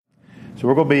So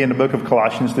we're going to be in the book of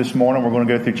Colossians this morning. We're going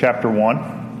to go through chapter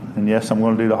 1. And yes, I'm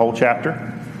going to do the whole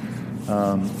chapter.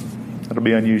 It'll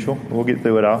be unusual. We'll get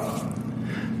through it all.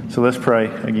 So let's pray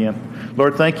again.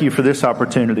 Lord, thank you for this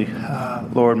opportunity.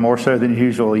 Lord, more so than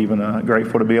usual, even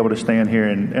grateful to be able to stand here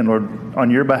and Lord,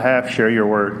 on your behalf, share your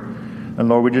word. And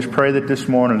Lord, we just pray that this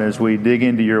morning as we dig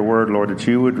into your word, Lord, that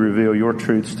you would reveal your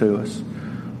truths to us.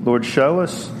 Lord, show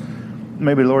us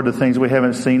maybe, Lord, the things we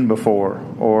haven't seen before,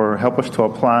 or help us to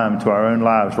apply them to our own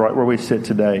lives right where we sit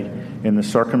today in the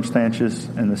circumstances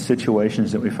and the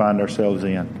situations that we find ourselves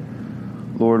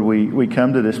in. Lord, we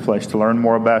come to this place to learn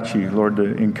more about you, Lord, to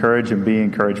encourage and be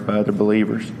encouraged by other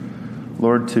believers.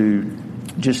 Lord, to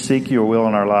just seek your will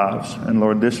in our lives. And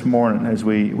Lord, this morning as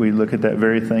we look at that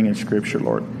very thing in Scripture,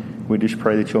 Lord, we just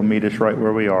pray that you'll meet us right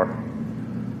where we are.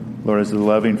 Lord, as the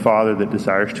loving Father that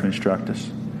desires to instruct us.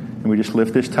 And we just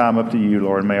lift this time up to you,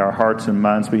 Lord. May our hearts and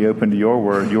minds be open to your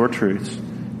word, your truths.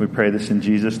 We pray this in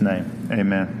Jesus' name.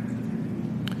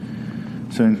 Amen.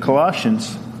 So in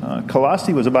Colossians,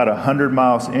 Colossae was about 100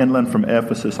 miles inland from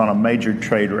Ephesus on a major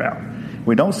trade route.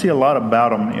 We don't see a lot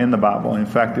about them in the Bible. In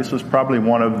fact, this was probably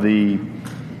one of the,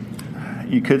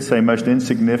 you could say, most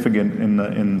insignificant in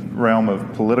the realm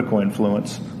of political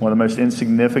influence, one of the most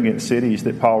insignificant cities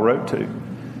that Paul wrote to.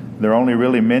 They're only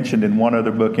really mentioned in one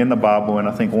other book in the Bible, and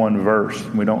I think one verse.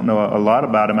 We don't know a lot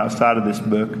about them outside of this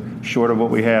book, short of what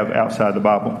we have outside the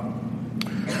Bible.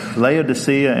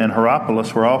 Laodicea and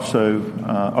Hierapolis were also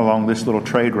along this little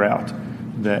trade route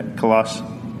that Colossae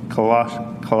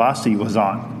was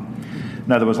on.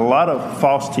 Now, there was a lot of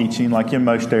false teaching, like in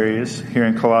most areas, here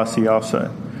in Colossae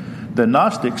also. The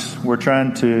Gnostics were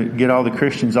trying to get all the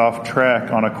Christians off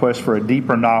track on a quest for a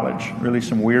deeper knowledge, really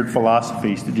some weird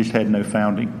philosophies that just had no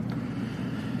founding.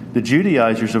 The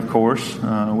Judaizers, of course,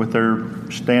 with their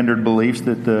standard beliefs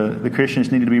that the Christians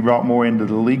needed to be brought more into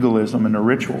the legalism and the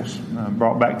rituals,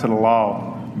 brought back to the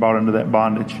law, brought into that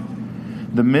bondage.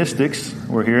 The mystics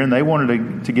were here, and they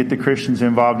wanted to get the Christians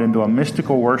involved into a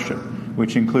mystical worship,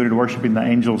 which included worshiping the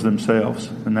angels themselves,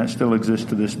 and that still exists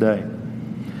to this day.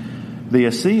 The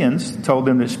Essenes told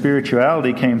them that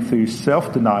spirituality came through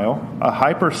self-denial, a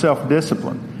hyper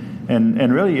self-discipline,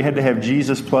 and really you had to have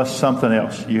Jesus plus something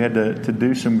else. You had to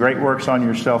do some great works on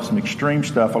yourself, some extreme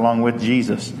stuff along with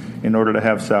Jesus in order to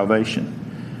have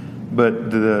salvation.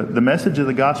 But the message of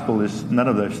the gospel is none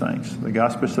of those things.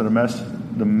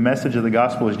 The message of the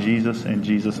gospel is Jesus and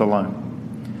Jesus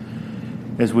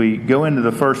alone. As we go into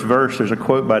the first verse, there's a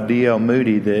quote by D.L.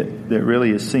 Moody that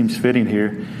really seems fitting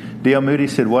here. D.L. Moody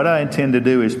said, "What I intend to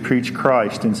do is preach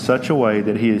Christ in such a way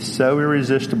that he is so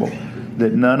irresistible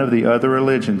that none of the other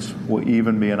religions will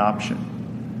even be an option."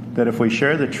 That if we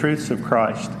share the truths of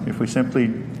Christ, if we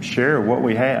simply share what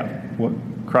we have, what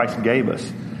Christ gave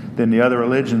us, then the other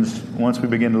religions, once we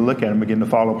begin to look at them, begin to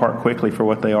fall apart quickly for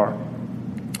what they are.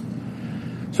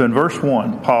 So in verse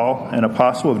 1, Paul, an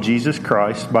apostle of Jesus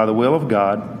Christ by the will of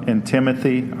God, and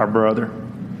Timothy, our brother.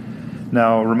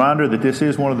 Now, a reminder that this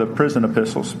is one of the prison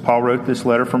epistles. Paul wrote this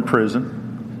letter from prison.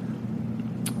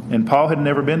 And Paul had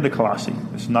never been to Colossae.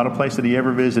 It's not a place that he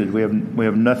ever visited. We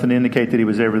have nothing to indicate that he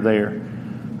was ever there.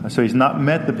 So he's not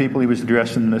met the people he was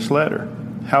addressing in this letter.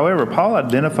 However, Paul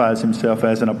identifies himself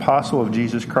as an apostle of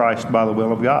Jesus Christ by the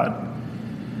will of God.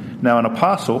 Now, an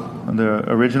apostle, the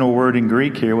original word in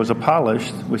Greek here was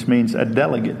apollos, which means a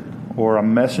delegate or a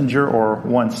messenger or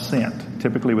one sent,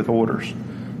 typically with orders.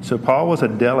 So Paul was a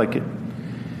delegate.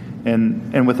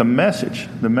 And with a message.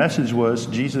 The message was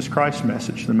Jesus Christ's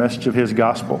message, the message of his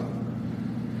gospel.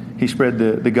 He spread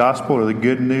the gospel or the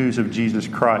good news of Jesus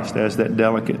Christ as that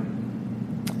delegate.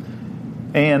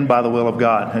 And by the will of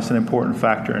God. That's an important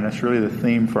factor, and that's really the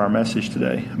theme for our message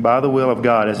today. By the will of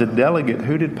God. As a delegate,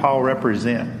 who did Paul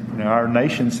represent? Our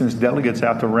nation sends delegates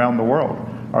out around the world.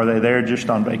 Are they there just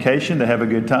on vacation to have a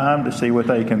good time, to see what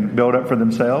they can build up for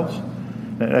themselves?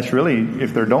 That's really,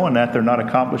 if they're doing that, they're not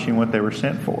accomplishing what they were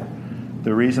sent for.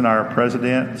 The reason our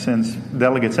president sends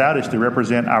delegates out is to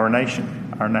represent our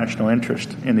nation, our national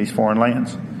interest in these foreign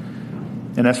lands.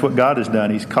 And that's what God has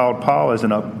done. He's called Paul as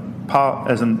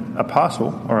an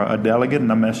apostle or a delegate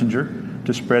and a messenger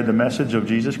to spread the message of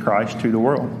Jesus Christ to the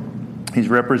world. He's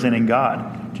representing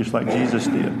God, just like Jesus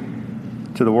did,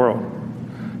 to the world.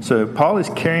 So Paul is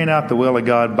carrying out the will of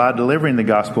God by delivering the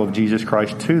gospel of Jesus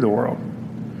Christ to the world.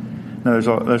 Now,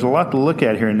 there's a lot to look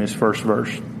at here in this first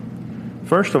verse.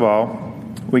 First of all,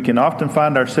 we can often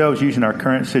find ourselves using our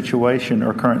current situation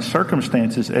or current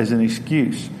circumstances as an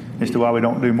excuse as to why we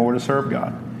don't do more to serve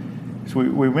God. So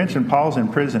we mentioned Paul's in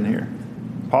prison here.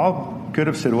 Paul could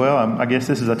have said, well, I guess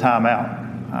this is a time out.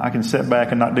 I can sit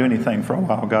back and not do anything for a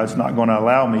while. God's not going to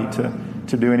allow me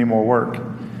to do any more work.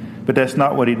 But that's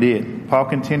not what he did. Paul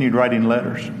continued writing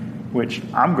letters, which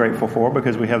I'm grateful for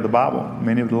because we have the Bible.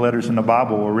 Many of the letters in the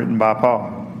Bible were written by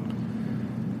Paul.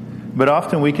 But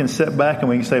often we can sit back and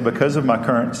we can say, because of my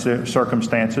current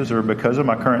circumstances or because of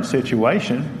my current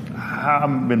situation,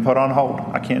 I've been put on hold.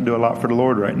 I can't do a lot for the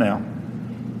Lord right now.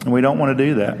 And we don't want to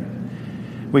do that.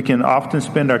 We can often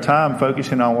spend our time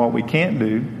focusing on what we can't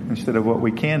do instead of what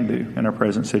we can do in our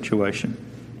present situation.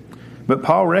 But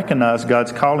Paul recognized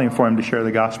God's calling for him to share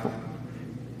the gospel.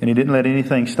 And he didn't let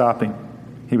anything stop him.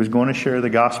 He was going to share the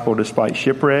gospel despite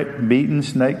shipwreck, beaten,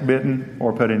 snake bitten,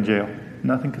 or put in jail.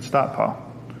 Nothing could stop Paul.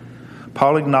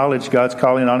 Paul acknowledged God's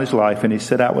calling on his life, and he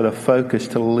set out with a focus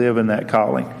to live in that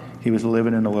calling. He was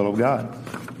living in the will of God.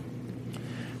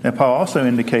 And Paul also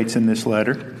indicates in this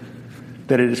letter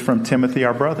that it is from Timothy,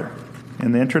 our brother.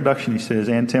 In the introduction, he says,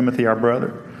 and Timothy, our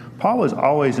brother. Paul was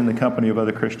always in the company of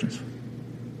other Christians.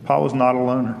 Paul was not a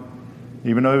loner.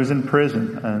 Even though he was in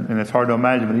prison, and it's hard to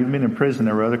imagine, but even being in prison,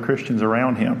 there were other Christians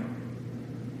around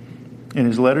him. In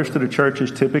his letters to the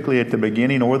churches, typically at the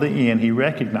beginning or the end, he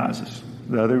recognizes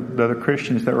the other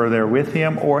Christians that were there with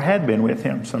him or had been with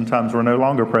him. Sometimes were no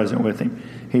longer present with him.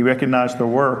 He recognized their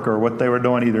work or what they were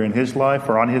doing either in his life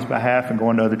or on his behalf and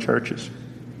going to other churches.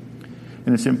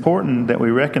 And it's important that we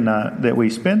recognize that we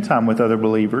spend time with other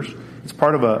believers. It's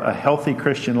part of a healthy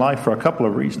Christian life for a couple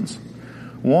of reasons.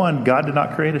 One, God did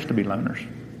not create us to be loners.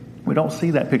 We don't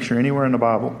see that picture anywhere in the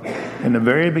Bible. In the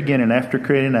very beginning, after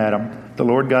creating Adam, the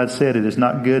Lord God said, it is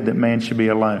not good that man should be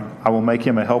alone. I will make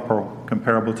him a helper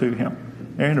comparable to him.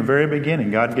 And in the very beginning,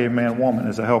 God gave man and woman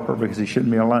as a helper because he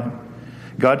shouldn't be alone.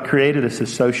 God created us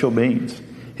as social beings.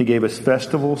 He gave us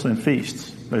festivals and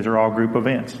feasts. Those are all group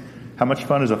events. How much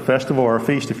fun is a festival or a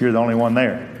feast if you're the only one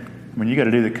there? I mean, you got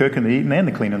to do the cooking, the eating, and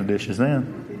the cleaning of the dishes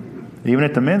then. Even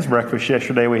at the men's breakfast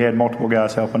yesterday, we had multiple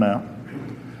guys helping out.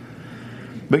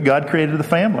 But God created the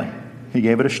family. He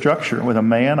gave it a structure with a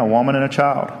man, a woman, and a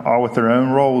child, all with their own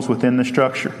roles within the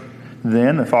structure.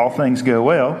 Then, if all things go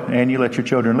well, and you let your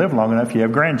children live long enough, you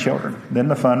have grandchildren. Then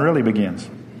the fun really begins.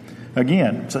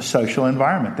 Again, it's a social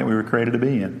environment that we were created to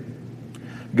be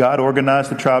in. God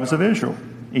organized the tribes of Israel,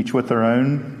 each with their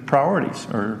own priorities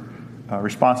or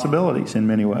responsibilities in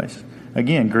many ways.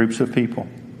 Again, groups of people.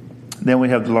 Then we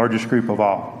have the largest group of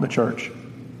all, the church.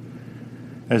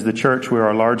 As the church, we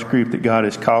are a large group that God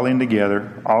is calling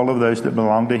together, all of those that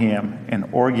belong to Him, and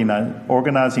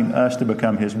organizing us to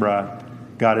become His bride.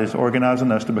 God is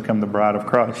organizing us to become the bride of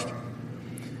Christ.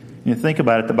 You think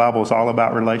about it, the Bible is all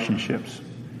about relationships.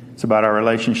 It's about our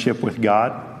relationship with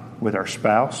God, with our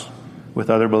spouse, with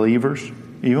other believers,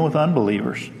 even with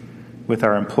unbelievers, with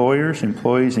our employers,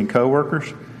 employees, and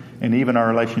co-workers, and even our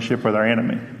relationship with our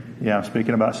enemy. Yeah, I'm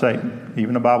speaking about Satan.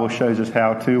 Even the Bible shows us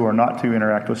how to or not to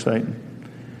interact with Satan.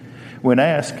 When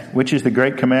asked, which is the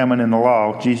great commandment in the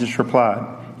law, Jesus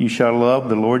replied, you shall love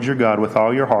the Lord your God with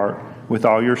all your heart, with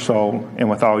all your soul, and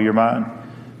with all your mind.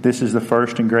 This is the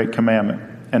first and great commandment.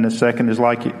 And the second is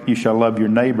like it. You shall love your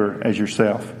neighbor as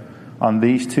yourself. On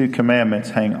these two commandments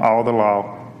hang all the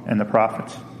law and the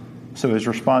prophets. So his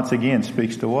response again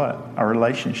speaks to what? Our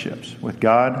relationships with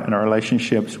God and our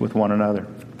relationships with one another.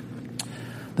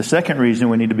 The second reason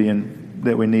we need to be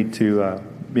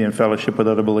in fellowship with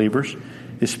other believers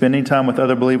is spending time with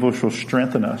other believers will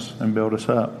strengthen us and build us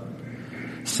up.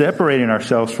 Separating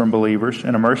ourselves from believers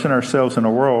and immersing ourselves in the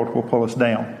world will pull us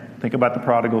down. Think about the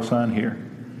prodigal son here,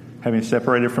 having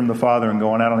separated from the father and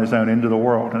going out on his own into the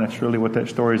world. And that's really what that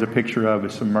story is a picture of,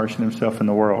 is immersing himself in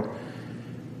the world.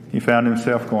 He found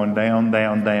himself going down,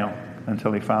 down, down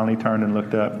until he finally turned and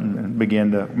looked up and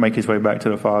began to make his way back to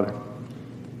the Father.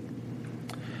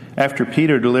 After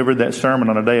Peter delivered that sermon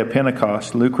on the day of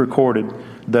Pentecost, Luke recorded,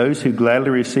 those who gladly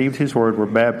received his word were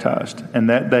baptized, and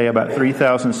that day about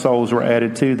 3,000 souls were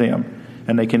added to them,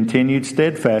 and they continued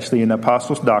steadfastly in the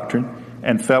apostles' doctrine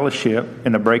and fellowship,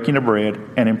 in the breaking of bread,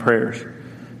 and in prayers.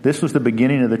 This was the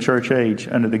beginning of the church age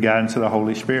under the guidance of the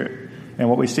Holy Spirit. And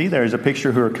what we see there is a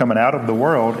picture who are coming out of the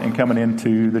world and coming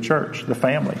into the church, the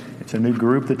family. It's a new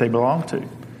group that they belong to.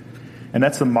 And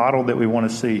that's the model that we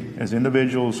want to see. As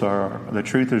individuals, the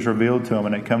truth is revealed to them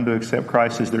and they come to accept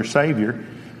Christ as their Savior,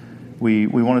 we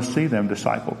want to see them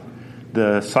discipled.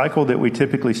 The cycle that we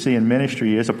typically see in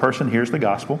ministry is a person hears the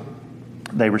gospel,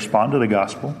 they respond to the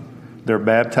gospel, they're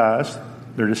baptized,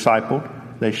 they're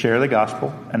discipled, they share the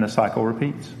gospel, and the cycle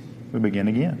repeats. We begin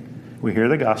again. We hear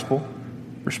the gospel,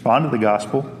 respond to the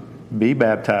gospel, be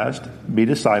baptized, be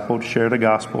discipled, share the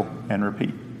gospel, and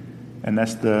repeat. And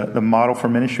that's the model for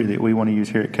ministry that we want to use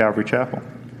here at Calvary Chapel.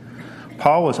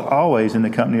 Paul was always in the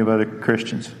company of other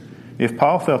Christians. If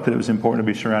Paul felt that it was important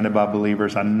to be surrounded by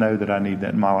believers, I know that I need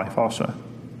that in my life also.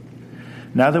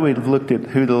 Now that we've looked at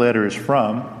who the letter is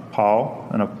from, Paul,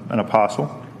 an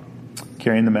apostle,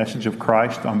 carrying the message of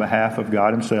Christ on behalf of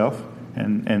God himself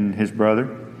and his brother.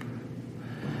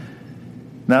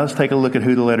 Now let's take a look at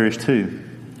who the letter is to.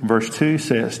 Verse 2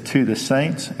 says, "To the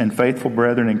saints and faithful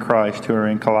brethren in Christ who are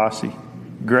in Colossae,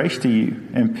 grace to you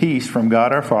and peace from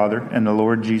God our Father and the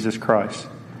Lord Jesus Christ."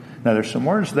 Now there's some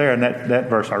words there in that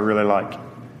verse I really like.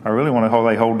 I really want to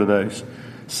lay hold to those.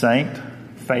 Saint,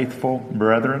 faithful,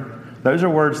 brethren. Those are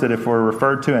words that if we're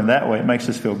referred to in that way, it makes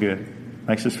us feel good.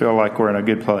 Makes us feel like we're in a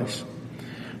good place.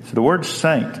 So the word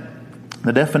saint,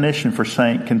 the definition for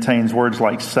saint contains words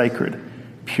like sacred,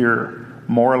 pure,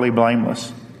 morally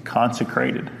blameless,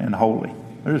 consecrated, and holy.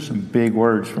 Those are some big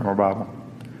words from our Bible.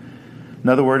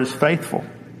 Another word is faithful.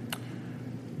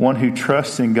 One who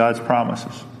trusts in God's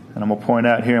promises. And I'm going to point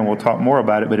out here, and we'll talk more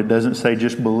about it, but it doesn't say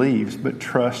just believes, but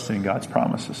trusts in God's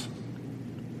promises.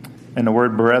 And the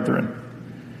word brethren,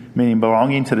 meaning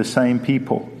belonging to the same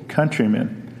people,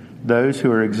 countrymen, those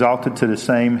who are exalted to the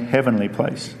same heavenly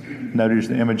place. Notice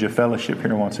the image of fellowship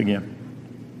here once again.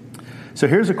 So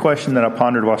here's a question that I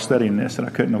pondered while studying this that I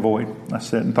couldn't avoid. I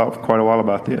sat and thought for quite a while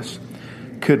about this.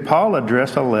 Could Paul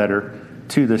address a letter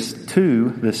to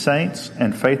the saints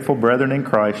and faithful brethren in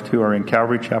Christ who are in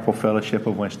Calvary Chapel Fellowship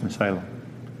of Winston-Salem?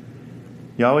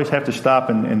 You always have to stop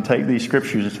and take these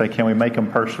scriptures and say, can we make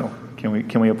them personal?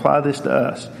 Can we apply this to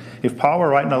us? If Paul were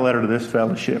writing a letter to this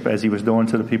fellowship as he was doing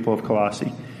to the people of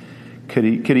Colossae, could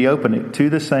he open it to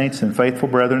the saints and faithful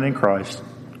brethren in Christ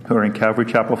who are in Calvary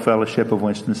Chapel Fellowship of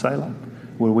Winston-Salem?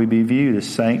 Would we be viewed as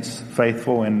saints,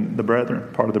 faithful, and the brethren,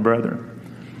 part of the brethren?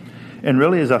 And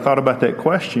really, as I thought about that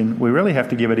question, we really have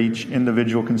to give it each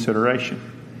individual consideration.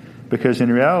 Because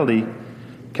in reality,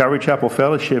 Calvary Chapel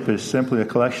Fellowship is simply a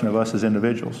collection of us as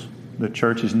individuals. The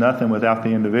church is nothing without the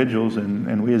individuals,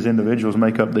 and we as individuals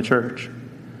make up the church.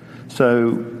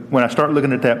 So when I start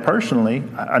looking at that personally,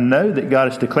 I know that God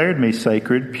has declared me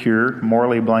sacred, pure,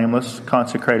 morally blameless,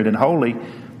 consecrated, and holy,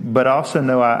 but I also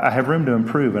know I have room to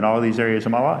improve in all of these areas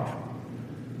of my life.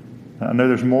 I know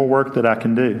there's more work that I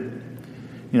can do.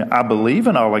 I believe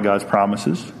in all of God's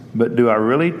promises, but do I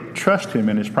really trust Him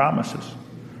in His promises?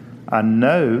 I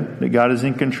know that God is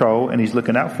in control and He's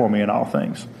looking out for me in all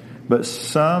things. But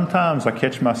sometimes I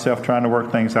catch myself trying to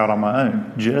work things out on my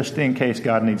own, just in case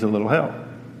God needs a little help.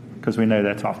 Because we know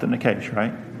that's often the case,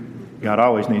 right? God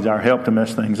always needs our help to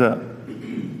mess things up.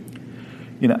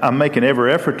 I'm making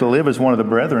every effort to live as one of the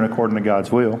brethren according to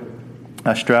God's will.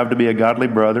 I strive to be a godly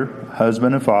brother,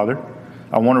 husband, and father.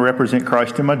 I want to represent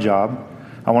Christ in my job.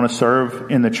 I want to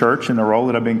serve in the church in the role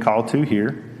that I've been called to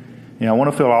here. I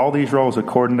want to fill all these roles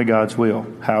according to God's will.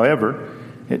 However,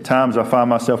 at times I find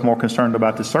myself more concerned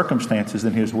about the circumstances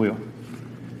than His will.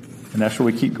 And that's where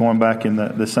we keep going back in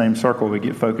the same circle. We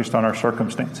get focused on our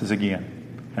circumstances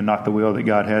again and not the will that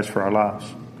God has for our lives.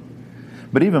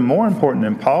 But even more important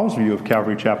than Paul's view of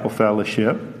Calvary Chapel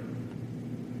Fellowship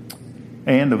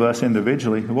and of us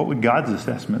individually, what would God's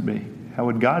assessment be? How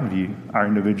would God view our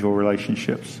individual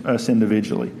relationships, us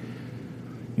individually?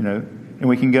 And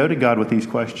we can go to God with these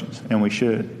questions, and we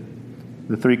should.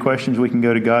 The 3 questions we can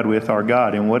go to God with are,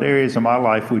 God, in what areas of my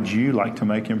life would you like to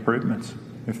make improvements?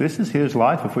 If this is His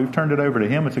life, if we've turned it over to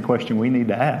Him, it's a question we need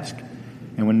to ask.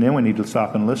 And then we need to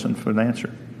stop and listen for the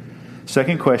answer.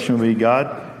 Second question would be,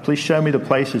 God, please show me the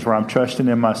places where I'm trusting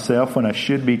in myself when I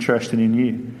should be trusting in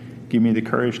you. Give me the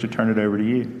courage to turn it over to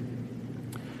you.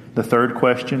 The third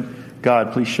question,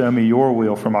 God, please show me your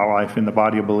will for my life in the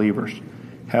body of believers.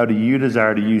 How do you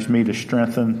desire to use me to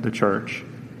strengthen the church?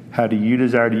 How do you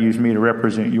desire to use me to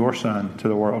represent your Son to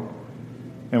the world?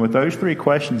 And with those 3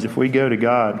 questions, if we go to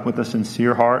God with a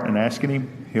sincere heart and asking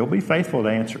Him, He'll be faithful to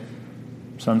answer.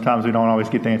 Sometimes we don't always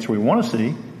get the answer we want to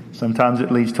see. Sometimes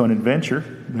it leads to an adventure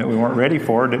that we weren't ready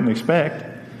for, didn't expect.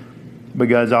 But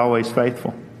God's always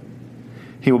faithful.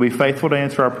 He will be faithful to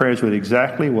answer our prayers with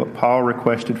exactly what Paul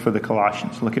requested for the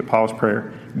Colossians. Look at Paul's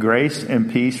prayer. Grace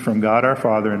and peace from God our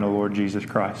Father and the Lord Jesus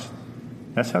Christ.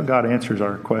 That's how God answers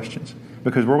our questions.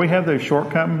 Because where we have those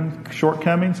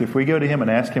shortcomings, if we go to Him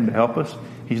and ask Him to help us,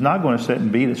 He's not going to sit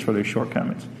and beat us for those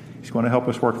shortcomings. He's going to help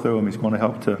us work through them. He's going to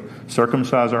help to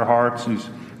circumcise our hearts. He's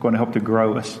going to help to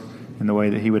grow us in the way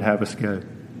that He would have us go.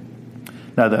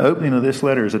 Now, the opening of this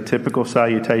letter is a typical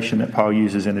salutation that Paul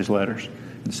uses in his letters.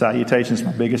 And salutation is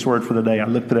my biggest word for the day. I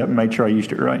looked it up and made sure I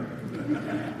used it right.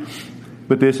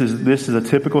 But this is a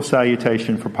typical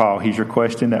salutation for Paul. He's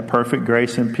requesting that perfect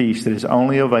grace and peace that is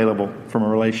only available from a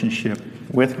relationship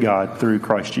with God through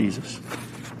Christ Jesus.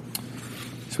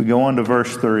 So we go on to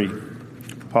verse 3.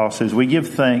 Paul says, we give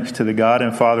thanks to the God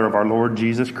and Father of our Lord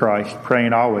Jesus Christ,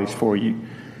 praying always for you,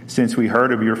 since we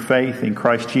heard of your faith in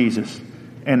Christ Jesus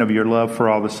and of your love for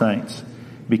all the saints,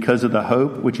 because of the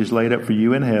hope which is laid up for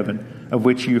you in heaven, of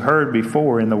which you heard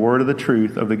before in the word of the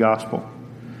truth of the gospel.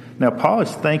 Now, Paul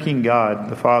is thanking God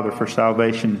the Father for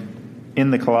salvation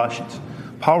in the Colossians.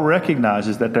 Paul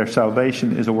recognizes that their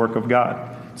salvation is a work of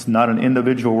God. It's not an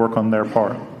individual work on their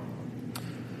part.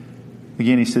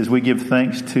 Again, he says, we give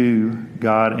thanks to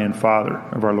God and Father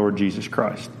of our Lord Jesus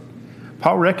Christ.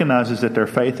 Paul recognizes that their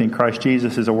faith in Christ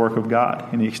Jesus is a work of God,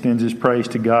 and he extends his praise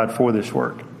to God for this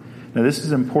work. Now, this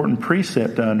is an important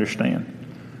precept to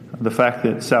understand, the fact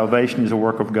that salvation is a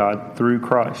work of God through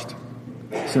Christ.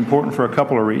 It's important for a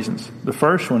couple of reasons. The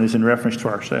first one is in reference to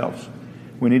ourselves.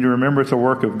 We need to remember it's a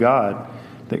work of God,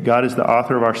 that God is the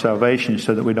author of our salvation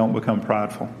so that we don't become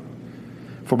prideful.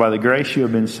 For by the grace you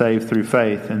have been saved through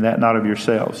faith, and that not of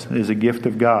yourselves. It is a gift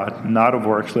of God, not of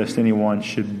works, lest anyone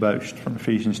should boast, from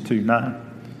Ephesians 2:9.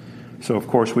 So, of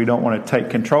course, we don't want to take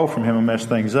control from him and mess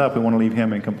things up. We want to leave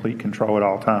him in complete control at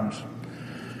all times.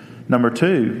 Number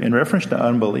two, in reference to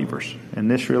unbelievers,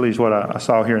 and this really is what I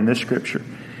saw here in this scripture,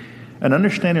 an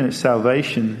understanding that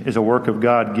salvation is a work of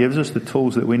God gives us the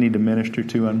tools that we need to minister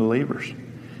to unbelievers.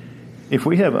 If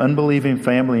we have unbelieving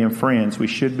family and friends, we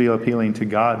should be appealing to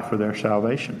God for their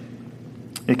salvation.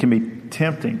 It can be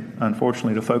tempting,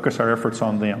 unfortunately, to focus our efforts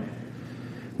on them.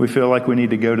 We feel like we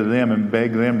need to go to them and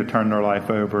beg them to turn their life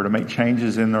over, to make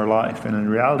changes in their life. And in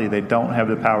reality, they don't have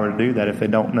the power to do that if they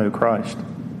don't know Christ.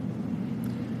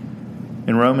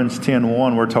 In Romans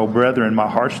 10:1, we're told, brethren, my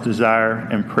heart's desire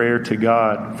and prayer to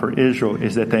God for Israel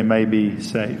is that they may be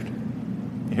saved.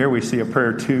 Here we see a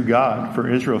prayer to God for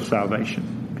Israel's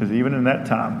salvation. Because even in that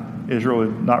time, Israel was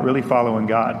not really following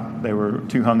God. They were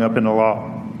too hung up in the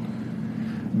law.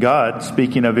 God,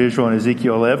 speaking of Israel in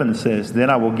Ezekiel 11, says,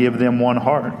 then I will give them one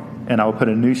heart, and I will put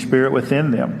a new spirit within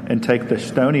them, and take the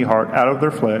stony heart out of their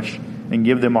flesh, and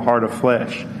give them a heart of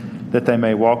flesh, that they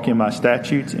may walk in my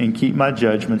statutes and keep my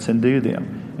judgments and do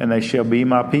them. And they shall be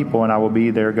my people, and I will be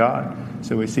their God.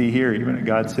 So we see here, even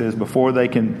God says, before they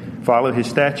can follow his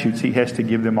statutes, he has to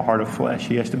give them a heart of flesh.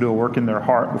 He has to do a work in their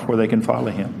heart before they can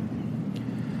follow him.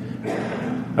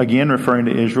 Again, referring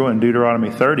to Israel in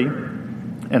Deuteronomy 30,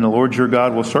 and the Lord your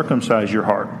God will circumcise your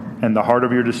heart and the heart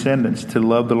of your descendants to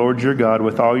love the Lord your God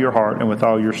with all your heart and with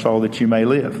all your soul, that you may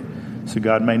live. So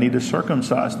God may need to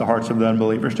circumcise the hearts of the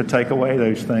unbelievers to take away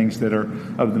those things that are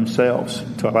of themselves,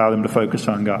 to allow them to focus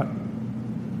on God.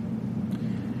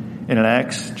 And in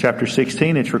Acts chapter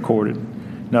 16, it's recorded,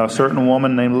 now a certain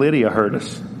woman named Lydia heard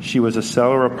us. She was a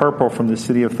seller of purple from the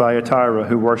city of Thyatira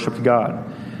who worshipped God.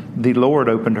 The Lord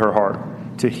opened her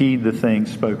heart to heed the things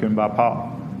spoken by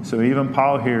Paul. So even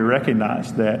Paul here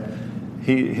recognized that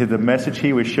the message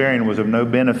he was sharing was of no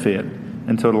benefit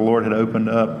until the Lord had opened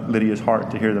up Lydia's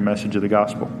heart to hear the message of the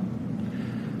gospel.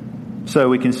 So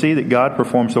we can see that God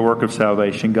performs the work of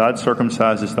salvation. God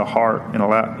circumcises the heart in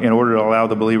order to allow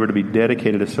the believer to be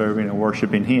dedicated to serving and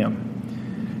worshiping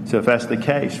him. So if that's the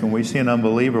case, when we see an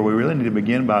unbeliever, we really need to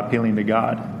begin by appealing to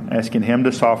God, asking him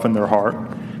to soften their heart,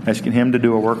 asking him to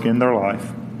do a work in their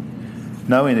life,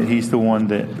 knowing that he's the one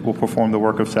that will perform the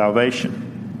work of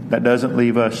salvation. That doesn't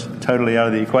leave us totally out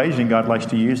of the equation. God likes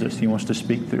to use us. He wants to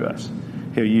speak through us.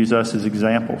 He'll use us as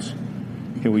examples.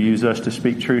 He will use us to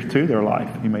speak truth to their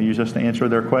life. He may use us to answer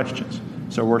their questions.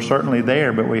 So we're certainly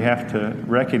there, but we have to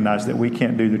recognize that we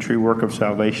can't do the true work of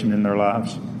salvation in their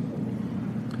lives.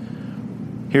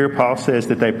 Here Paul says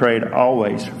that they prayed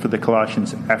always for the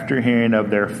Colossians after hearing of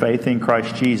their faith in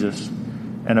Christ Jesus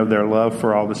and of their love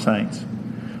for all the saints.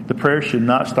 The prayer should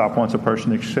not stop once a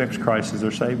person accepts Christ as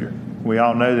their Savior. We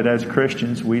all know that as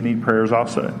Christians, we need prayers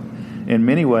also. In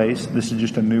many ways, this is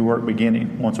just a new work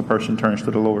beginning once a person turns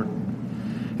to the Lord.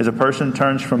 As a person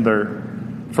turns from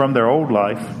their old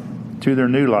life to their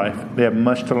new life, they have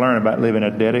much to learn about living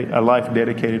a life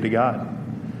dedicated to God.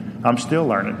 I'm still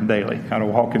learning daily how to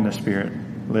walk in the Spirit,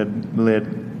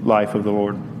 led life of the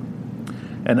Lord.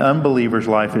 An unbeliever's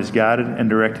life is guided and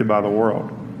directed by the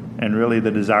world, and really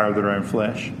the desire of their own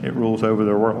flesh. It rules over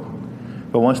their world.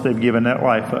 But once they've given that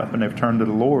life up and they've turned to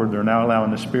the Lord, they're now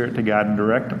allowing the Spirit to guide and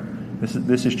direct them.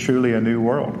 This is truly a new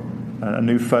world, a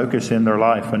new focus in their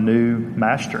life, a new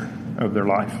master of their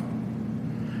life.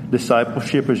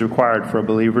 Discipleship is required for a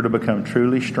believer to become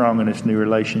truly strong in this new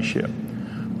relationship.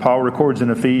 Paul records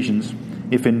in Ephesians,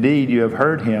 if indeed you have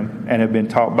heard him and have been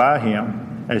taught by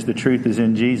him, as the truth is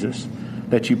in Jesus,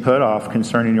 that you put off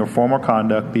concerning your former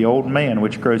conduct the old man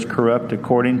which grows corrupt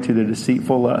according to the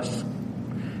deceitful lusts,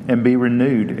 and be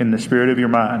renewed in the spirit of your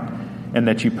mind, and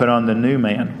that you put on the new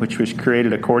man which was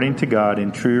created according to God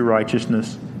in true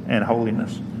righteousness and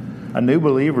holiness. A new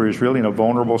believer is really in a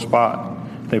vulnerable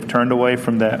spot. They've turned away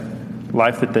from that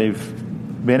life that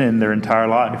they've been in their entire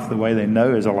life, the way they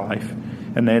know is a life,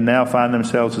 and they now find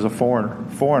themselves as a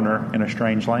foreigner in a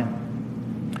strange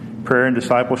land. Prayer and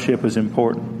discipleship is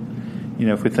important. You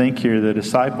know, if we think here, the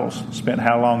disciples spent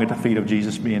how long at the feet of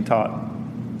Jesus being taught?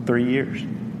 3 years.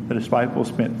 The disciples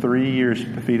spent 3 years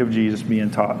at the feet of Jesus being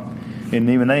taught. And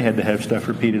even they had to have stuff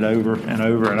repeated over and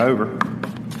over and over.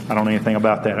 I don't know anything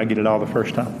about that. I get it all the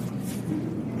first time.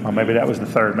 Or maybe that was the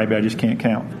third. Maybe I just can't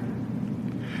count.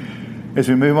 As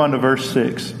we move on to verse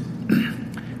 6,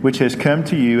 which has come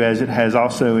to you as it has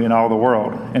also in all the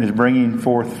world, and is bringing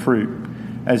forth fruit,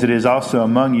 as it is also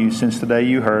among you since the day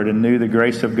you heard and knew the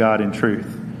grace of God in truth,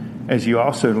 as you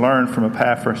also learned from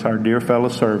Epaphras, our dear fellow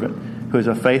servant, who is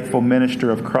a faithful minister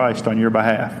of Christ on your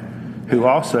behalf, who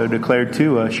also declared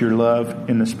to us your love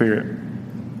in the Spirit.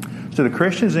 So the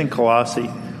Christians in Colossae,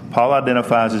 Paul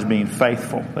identifies as being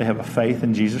faithful. They have a faith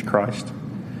in Jesus Christ.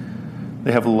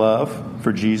 They have love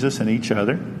for Jesus and each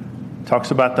other.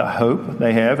 Talks about the hope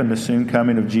they have in the soon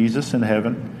coming of Jesus in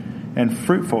heaven. And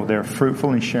fruitful. They're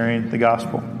fruitful in sharing the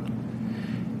gospel.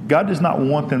 God does not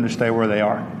want them to stay where they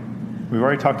are. We've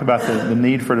already talked about the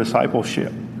need for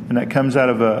discipleship. And that comes out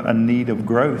of a need of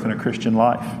growth in a Christian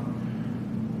life.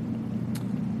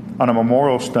 On a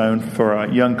memorial stone for a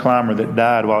young climber that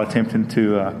died while attempting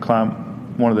to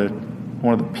climb one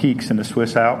of the peaks in the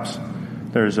Swiss Alps,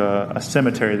 there's a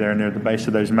cemetery there near the base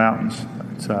of those mountains.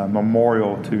 It's a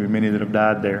memorial to many that have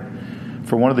died there.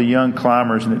 For one of the young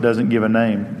climbers, and it doesn't give a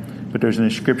name, but there's an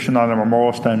inscription on the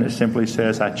memorial stone that simply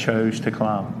says, "I chose to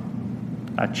climb.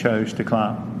 I chose to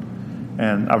climb."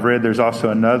 And I've read there's also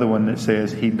another one that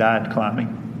says he died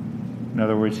climbing. In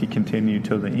other words, he continued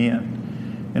till the end.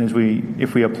 And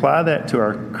if we apply that to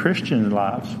our Christian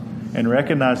lives and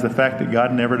recognize the fact that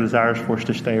God never desires for us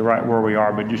to stay right where we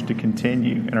are, but just to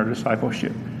continue in our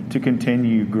discipleship, to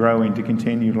continue growing, to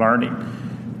continue learning,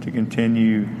 to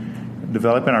continue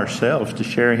developing ourselves, to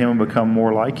share Him and become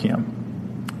more like Him.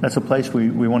 That's a place we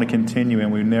want to continue in.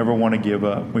 We never want to give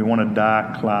up. We want to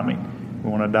die climbing. We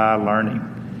want to die learning.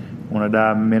 We want to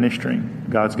die ministering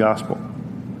God's gospel.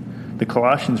 The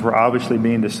Colossians were obviously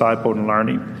being discipled and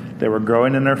learning. They were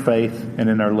growing in their faith and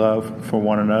in their love for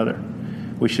one another.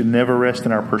 We should never rest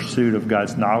in our pursuit of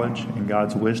God's knowledge and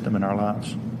God's wisdom in our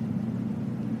lives.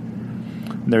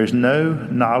 There is no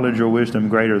knowledge or wisdom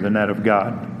greater than that of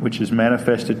God, which is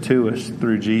manifested to us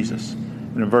through Jesus.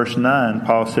 And in verse 9,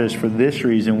 Paul says, "For this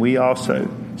reason we also,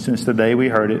 since the day we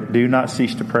heard it, do not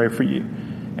cease to pray for you,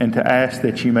 and to ask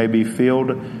that you may be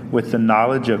filled with the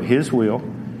knowledge of His will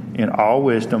in all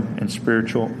wisdom and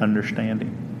spiritual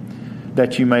understanding,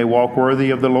 that you may walk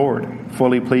worthy of the Lord,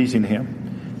 fully pleasing Him,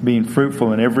 being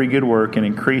fruitful in every good work and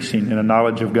increasing in a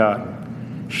knowledge of God,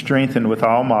 strengthened with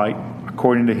all might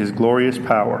according to His glorious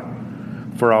power,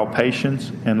 for all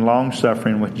patience and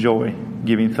long-suffering with joy,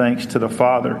 giving thanks to the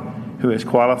Father who has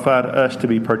qualified us to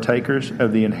be partakers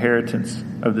of the inheritance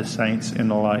of the saints in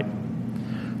the light."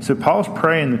 So Paul's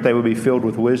praying that they would be filled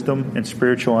with wisdom and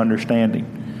spiritual understanding.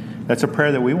 That's a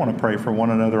prayer that we want to pray for one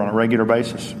another on a regular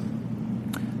basis,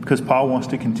 because Paul wants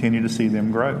to continue to see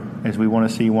them grow as we want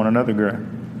to see one another grow.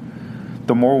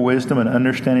 The more wisdom and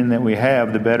understanding that we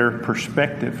have, the better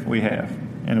perspective we have.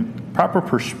 And a proper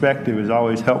perspective is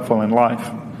always helpful in life.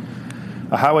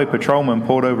 A highway patrolman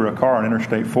pulled over a car on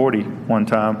Interstate 40 one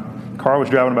time. The car was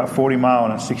driving about 40 miles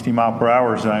in a 60 mile per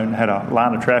hour zone, had a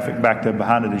line of traffic backed up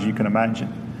behind it, as you can imagine.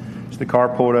 So the car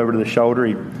pulled over to the shoulder.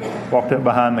 He walked up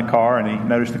behind the car and he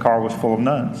noticed the car was full of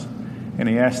nuns. And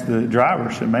he asked the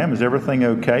driver, said, "Ma'am, is everything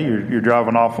okay? You're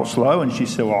driving awful slow." And she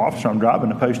said, "Well, officer, I'm driving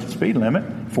the posted speed limit,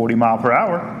 40 mile per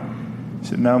hour. He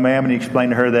said, "No, ma'am." And he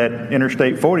explained to her that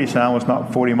Interstate 40 sign was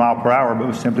not 40 mile per hour, but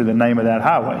was simply the name of that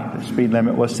highway. The speed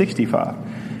limit was 65.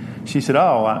 She said,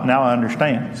 "Oh, now I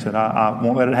understand." He said, I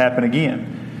won't let it happen again."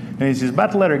 And as he's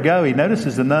about to let her go, he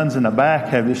notices the nuns in the back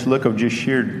have this look of just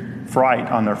sheer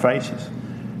fright on their faces.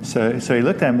 So he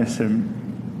looked at him and said,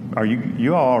 "Are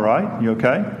you all right? You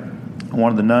okay?" And one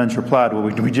of the nuns replied, "Well,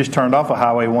 we just turned off of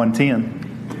Highway 110.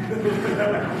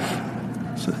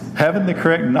 So having the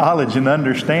correct knowledge and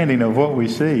understanding of what we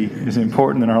see is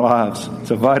important in our lives.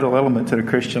 It's a vital element to the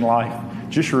Christian life.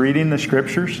 Just reading the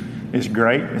Scriptures is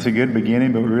great. It's a good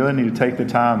beginning, but we really need to take the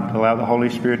time to allow the Holy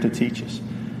Spirit to teach us,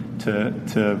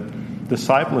 to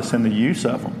disciple us in the use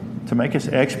of them, to make us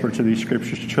experts of these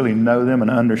Scriptures, to truly know them and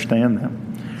understand them.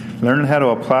 Learning how to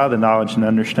apply the knowledge and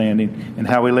understanding and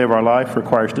how we live our life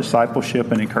requires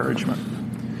discipleship and encouragement.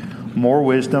 More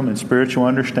wisdom and spiritual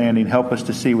understanding help us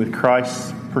to see with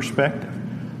Christ's perspective.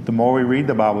 The more we read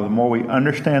the Bible, the more we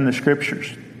understand the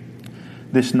Scriptures.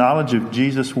 This knowledge of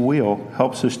Jesus' will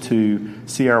helps us to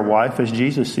see our wife as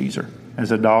Jesus sees her,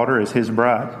 as a daughter, as His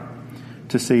bride.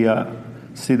 To see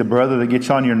To see the brother that gets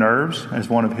on your nerves as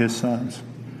one of his sons.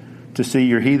 To see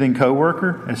your heathen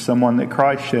coworker as someone that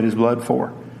Christ shed his blood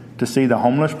for. To see the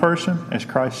homeless person as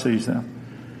Christ sees them.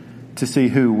 To see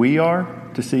who we are,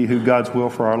 to see who God's will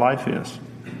for our life is.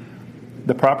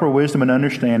 The proper wisdom and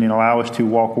understanding allow us to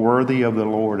walk worthy of the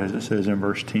Lord, as it says in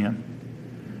verse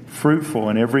 10. Fruitful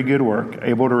in every good work,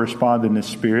 able to respond in the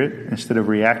Spirit instead of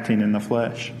reacting in the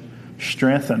flesh.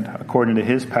 Strengthened according to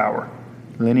His power,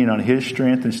 leaning on His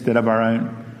strength instead of our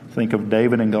own. Think of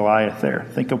David and Goliath there.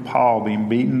 Think of Paul being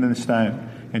beaten in the stone,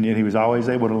 and yet he was always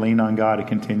able to lean on God to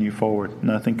continue forward.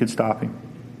 Nothing could stop him.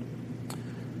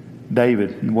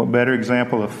 David, what better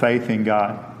example of faith in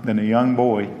God than a young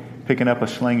boy picking up a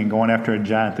sling and going after a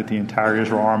giant that the entire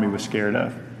Israel army was scared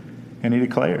of. And he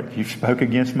declared, "You spoke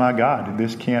against my God.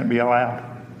 This can't be allowed."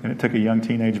 And it took a young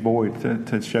teenage boy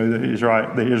to show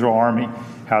the Israel army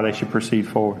how they should proceed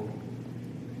forward.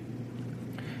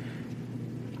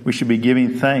 We should be giving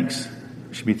thanks.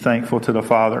 We should be thankful to the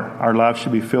Father. Our lives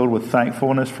should be filled with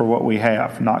thankfulness for what we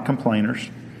have, not complainers.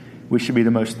 We should be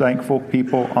the most thankful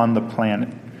people on the planet.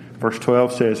 Verse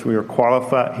 12 says, "We are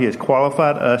qualified. He has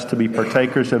qualified us to be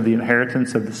partakers of the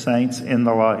inheritance of the saints in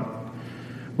the light."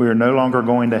 We are no longer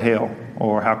going to hell,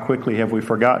 or how quickly have we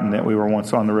forgotten that we were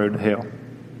once on the road to hell.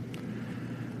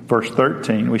 Verse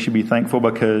 13, we should be thankful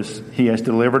because He has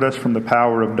delivered us from the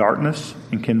power of darkness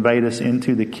and conveyed us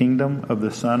into the kingdom of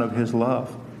the Son of His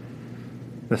love.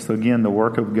 That's, again, the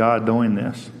work of God doing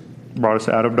this. Brought us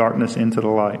out of darkness into the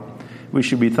light. We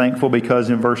should be thankful because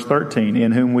in verse 13,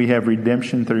 in whom we have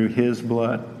redemption through His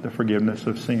blood, the forgiveness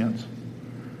of sins.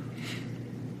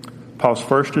 Paul's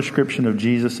first description of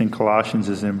Jesus in Colossians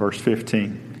is in verse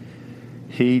 15.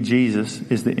 He, Jesus,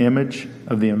 is the image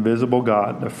of the invisible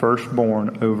God, the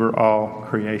firstborn over all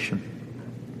creation.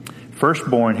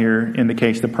 Firstborn here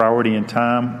indicates the priority in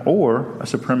time or a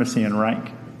supremacy in rank.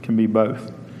 It can be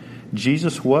both.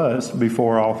 Jesus was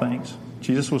before all things.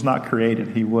 Jesus was not created.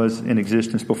 He was in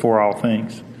existence before all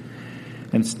things.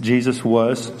 And Jesus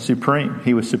was supreme.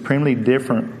 He was supremely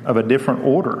different, of a different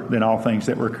order than all things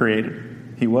that were created.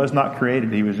 He was not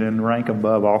created. He was in rank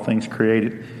above all things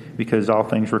created, because all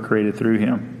things were created through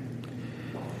Him.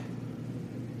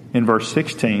 In verse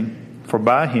 16, "For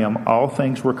by Him all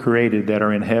things were created that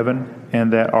are in heaven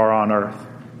and that are on earth,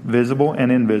 visible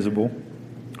and invisible,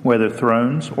 whether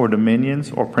thrones or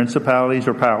dominions or principalities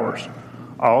or powers.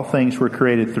 All things were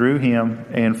created through Him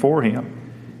and for Him,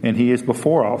 and He is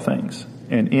before all things,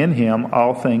 and in Him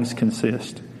all things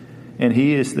consist. And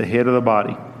He is the head of the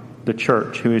body, the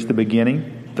church, who is the beginning,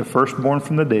 the firstborn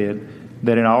from the dead,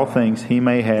 that in all things He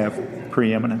may have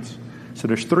preeminence." So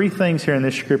there's three things here in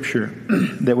this scripture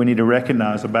that we need to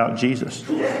recognize about Jesus.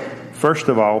 First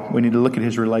of all, we need to look at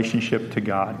His relationship to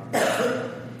God.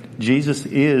 Jesus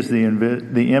is the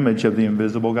image of the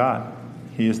invisible God.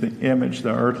 He is the image,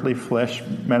 the earthly flesh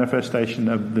manifestation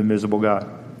of the invisible God.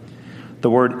 The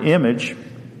word image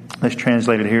that's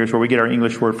translated here is where we get our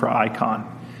English word for icon.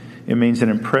 It means an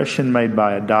impression made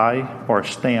by a die or a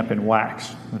stamp in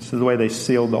wax. This is the way they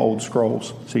sealed the old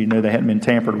scrolls, so you know they hadn't been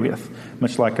tampered with.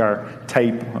 Much like our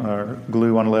tape or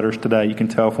glue on letters today, you can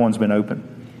tell if one's been opened.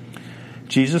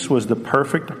 Jesus was the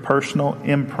perfect personal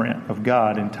imprint of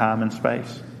God in time and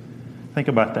space. Think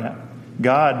about that.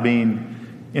 God being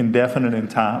indefinite in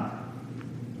time,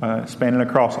 spanning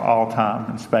across all time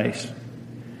and space.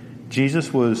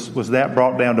 Jesus was that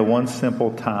brought down to one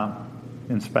simple time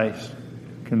and space,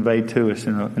 conveyed to us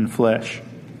in flesh.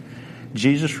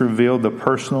 Jesus revealed the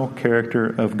personal character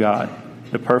of God,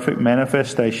 the perfect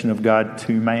manifestation of God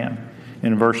to man.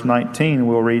 In verse 19,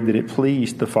 we'll read that it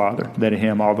pleased the Father that in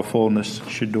Him all the fullness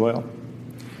should dwell.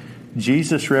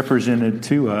 Jesus represented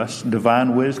to us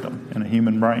divine wisdom in a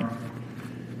human brain.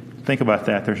 Think about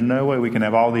that. There's no way we can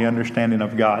have all the understanding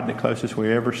of God. The closest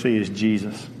we ever see is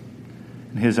Jesus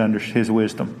and His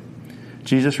wisdom.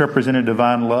 Jesus represented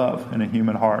divine love in a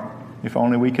human heart. If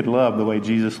only we could love the way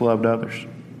Jesus loved others.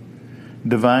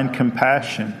 Divine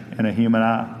compassion in a human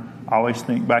eye. I always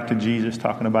think back to Jesus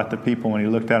talking about the people when He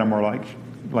looked at them were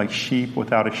like sheep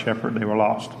without a shepherd. They were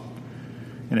lost.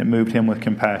 And it moved Him with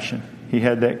compassion. He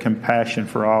had that compassion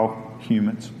for all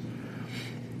humans.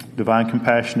 Divine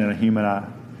compassion in a human eye.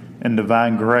 And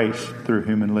divine grace through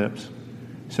human lips.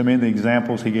 So many of the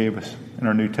examples He gave us in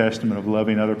our New Testament of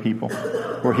loving other people,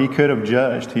 where He could have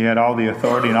judged. He had all the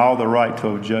authority and all the right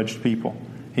to have judged people.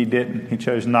 He didn't. He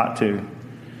chose not to.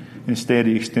 Instead,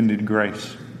 He extended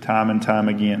grace time and time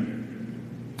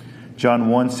again. John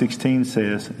 1:16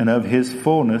 says, "And of His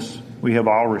fullness we have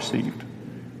all received,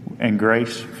 and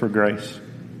grace for grace."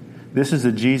 This is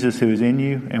a Jesus who is in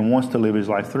you and wants to live His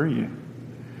life through you.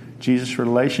 Jesus'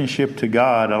 relationship to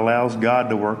God allows God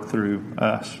to work through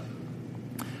us.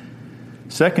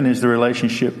 Second is the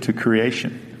relationship to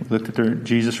creation. We looked at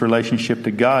Jesus' relationship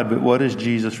to God, but what is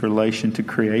Jesus' relation to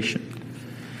creation?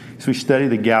 As we study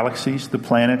the galaxies, the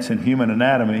planets, and human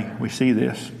anatomy, we see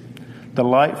this. The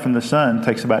light from the sun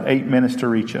takes about 8 minutes to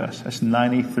reach us. That's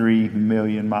 93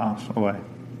 million miles away.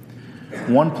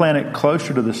 One planet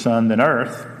closer to the sun than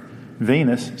Earth,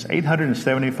 Venus, is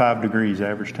 875 degrees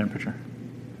average temperature.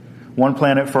 One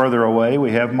planet further away,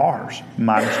 we have Mars,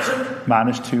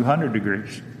 minus 200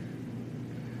 degrees.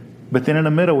 But then in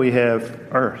the middle, we have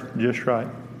Earth, just right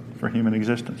for human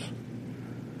existence.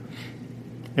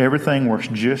 Everything works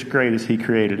just great as He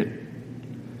created it.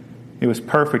 It was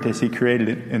perfect as He created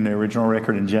it in the original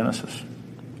record in Genesis.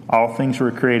 All things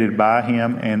were created by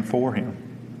Him and for Him.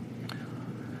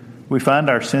 We find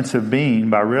our sense of being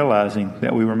by realizing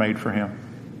that we were made for Him.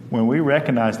 When we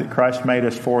recognize that Christ made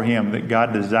us for Him, that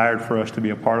God desired for us to be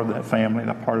a part of that family,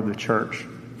 a part of the church,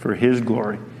 for His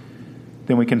glory,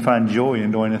 then we can find joy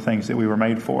in doing the things that we were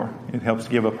made for. It helps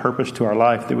give a purpose to our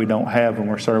life that we don't have when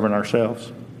we're serving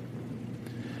ourselves.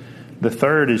 The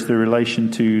third is the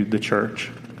relation to the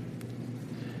church.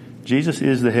 Jesus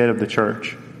is the head of the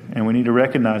church, and we need to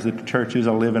recognize that the church is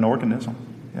a living organism.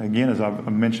 Again, as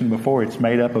I've mentioned before, it's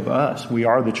made up of us. We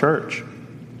are the church.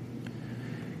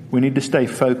 We need to stay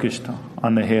focused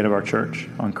on the head of our church,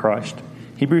 on Christ.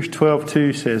 Hebrews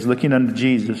 12:2 says, looking unto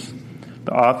Jesus,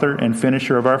 the author and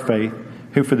finisher of our faith,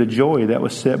 who for the joy that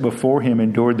was set before Him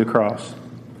endured the cross,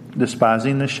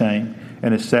 despising the shame,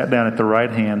 and is sat down at the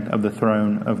right hand of the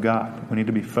throne of God. We need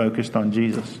to be focused on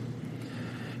Jesus.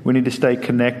 We need to stay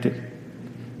connected.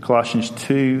 Colossians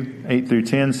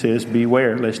 2:8-10 says,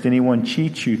 beware lest anyone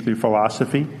cheat you through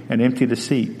philosophy and empty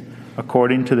deceit,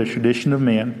 according to the tradition of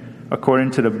men,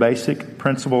 according to the basic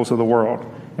principles of the world,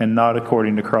 and not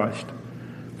according to Christ.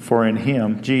 For in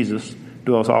Him, Jesus,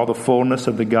 dwells all the fullness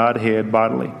of the Godhead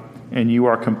bodily, and you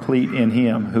are complete in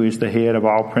Him, who is the head of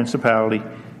all principality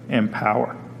and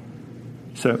power.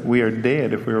 So we are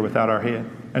dead if we are without our head.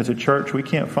 As a church, we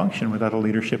can't function without the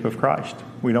leadership of Christ.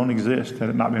 We don't exist had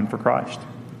it not been for Christ.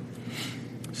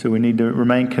 So we need to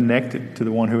remain connected to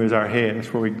the one who is our head.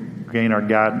 That's where we gain our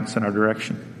guidance and our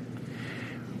direction.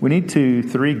 We need to,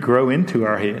 3, grow into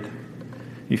our head.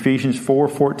 Ephesians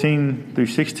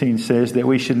 4:14-16 says that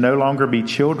we should no longer be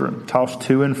children, tossed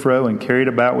to and fro and carried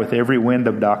about with every wind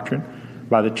of doctrine,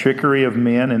 by the trickery of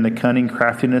men and the cunning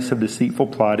craftiness of deceitful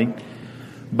plotting,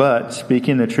 but,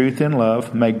 speaking the truth in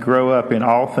love, may grow up in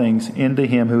all things into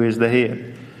Him who is the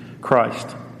head,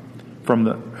 Christ, from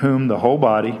whom the whole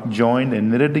body, joined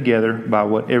and knitted together by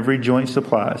what every joint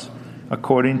supplies,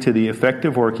 according to the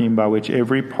effective working by which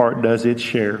every part does its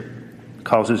share,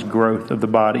 causes growth of the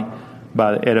body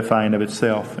by the edifying of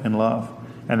itself in love.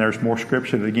 And there's more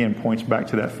scripture that again points back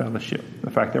to that fellowship,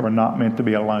 the fact that we're not meant to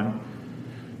be alone,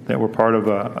 that we're part of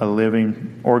a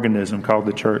living organism called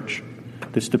the church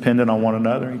that's dependent on one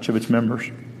another, each of its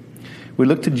members. We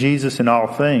look to Jesus in all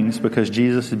things because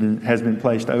Jesus has been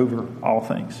placed over all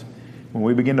things. When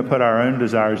we begin to put our own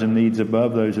desires and needs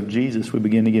above those of Jesus, we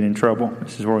begin to get in trouble.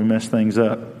 This is where we mess things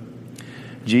up.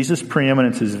 Jesus'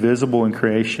 preeminence is visible in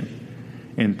creation,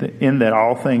 in that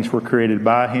all things were created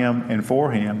by Him and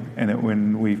for Him, and that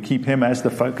when we keep Him as the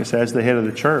focus, as the head of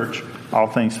the church, all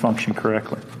things function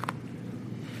correctly.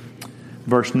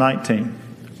 Verse 19,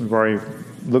 we've already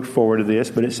looked forward to this,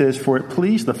 but it says, for it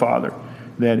pleased the Father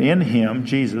that in Him,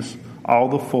 Jesus, all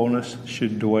the fullness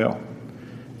should dwell,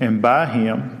 and by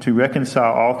Him to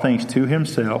reconcile all things to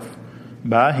Himself,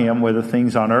 by Him, whether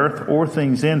things on earth or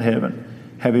things in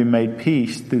heaven, having made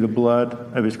peace through the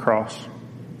blood of His cross.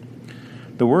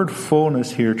 The word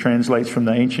fullness here translates from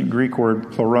the ancient Greek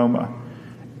word pleroma,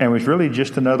 and was really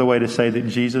just another way to say that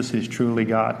Jesus is truly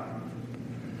God.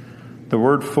 The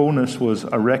word fullness was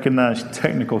a recognized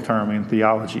technical term in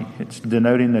theology. It's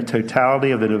denoting the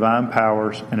totality of the divine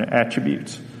powers and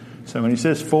attributes. So when he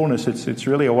says fullness, it's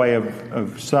really a way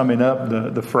of summing up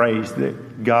the phrase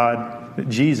that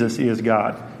Jesus is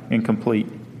God and complete.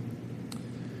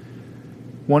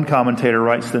 One commentator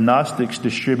writes, the Gnostics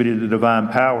distributed the divine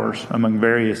powers among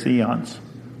various eons.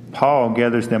 Paul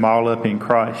gathers them all up in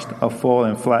Christ, a full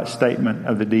and flat statement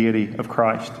of the deity of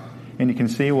Christ. And you can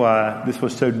see why this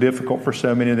was so difficult for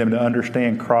so many of them to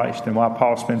understand Christ and why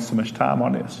Paul spends so much time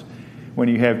on this. When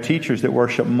you have teachers that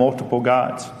worship multiple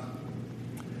gods,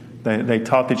 they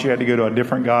taught that you had to go to a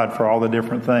different God for all the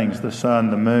different things, the sun,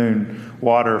 the moon,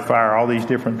 water, fire, all these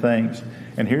different things.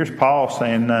 And here's Paul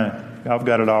saying, no, I've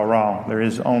got it all wrong. There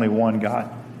is only one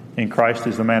God, and Christ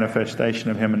is the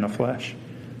manifestation of Him in the flesh.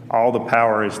 All the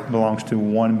power belongs to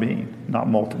one being, not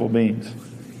multiple beings.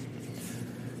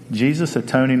 Jesus'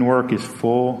 atoning work is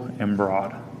full and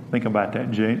broad. Think about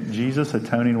that. Jesus'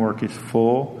 atoning work is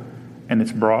full and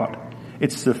it's broad.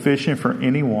 It's sufficient for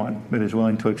anyone that is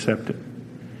willing to accept it.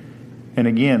 And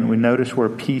again, we notice where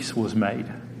peace was made.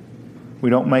 We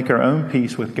don't make our own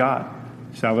peace with God.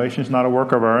 Salvation is not a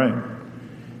work of our own.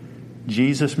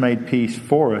 Jesus made peace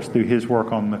for us through his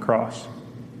work on the cross.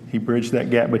 He bridged that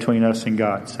gap between us and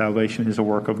God. Salvation is a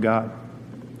work of God.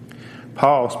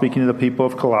 Paul, speaking to the people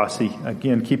of Colossae,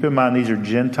 again, keep in mind these are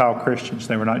Gentile Christians.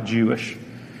 They were not Jewish.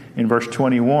 In verse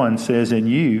 21 says, "And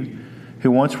you, who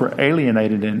once were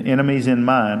alienated and enemies in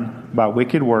mind by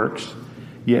wicked works,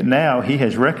 yet now he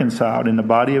has reconciled in the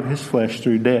body of his flesh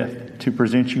through death to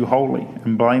present you holy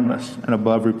and blameless and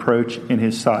above reproach in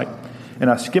his sight." And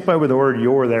I skip over the word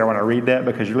 "your" there when I read that,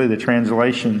 because really the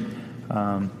translation,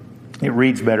 it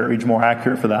reads better, it reads more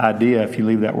accurate for the idea if you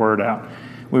leave that word out.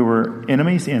 We were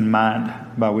enemies in mind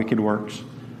by wicked works.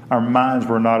 Our minds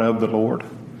were not of the Lord.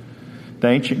 The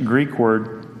ancient Greek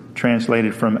word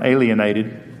translated from alienated,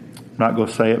 I'm not going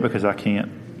to say it because I can't,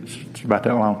 it's about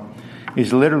that long,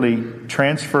 is literally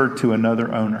transferred to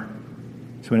another owner.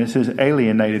 So when it says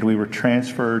alienated, we were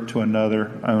transferred to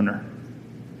another owner.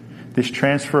 This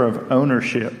transfer of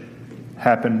ownership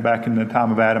happened back in the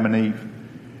time of Adam and Eve.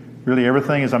 Really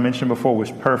everything, as I mentioned before,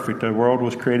 was perfect. The world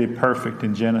was created perfect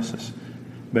in Genesis.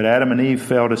 But Adam and Eve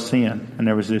fell to sin, and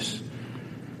there was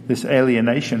this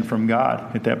alienation from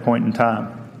God at that point in time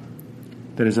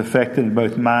that has affected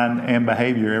both mind and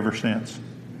behavior ever since.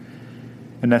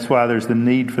 And that's why there's the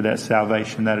need for that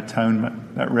salvation, that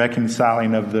atonement, that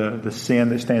reconciling of the sin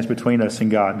that stands between us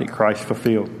and God that Christ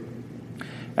fulfilled.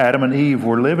 Adam and Eve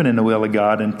were living in the will of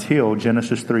God until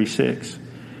Genesis 3:6.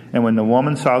 "And when the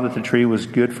woman saw that the tree was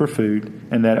good for food,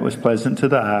 and that it was pleasant to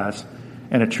the eyes,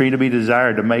 and a tree to be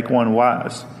desired to make one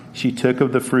wise, she took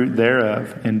of the fruit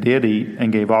thereof, and did eat,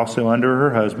 and gave also unto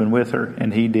her husband with her,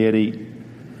 and he did eat."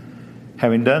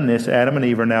 Having done this, Adam and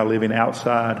Eve are now living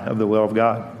outside of the will of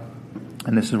God.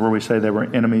 And this is where we say they were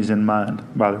enemies in mind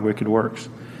by their wicked works.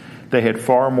 They had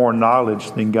far more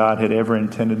knowledge than God had ever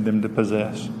intended them to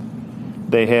possess.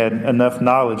 They had enough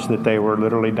knowledge that they were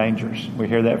literally dangerous. We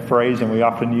hear that phrase and we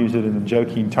often use it in the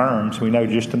joking terms. We know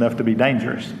just enough to be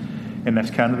dangerous. And that's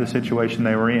kind of the situation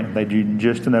they were in. They knew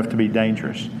just enough to be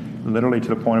dangerous, literally to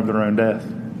the point of their own death.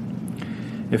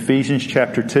 Ephesians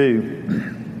chapter 2,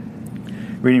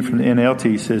 reading from the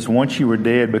NLT, says, "Once you were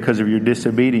dead because of your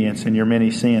disobedience and your many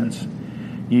sins.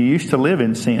 You used to live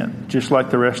in sin, just like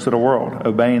the rest of the world,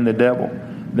 obeying the devil,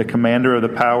 the commander of the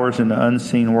powers in the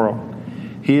unseen world.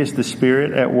 He is the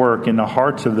spirit at work in the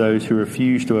hearts of those who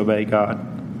refuse to obey God.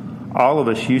 All of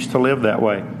us used to live that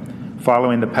way,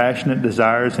 following the passionate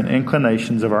desires and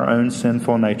inclinations of our own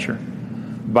sinful nature.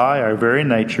 By our very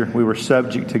nature, we were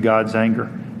subject to God's anger,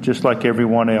 just like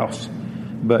everyone else.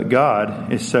 But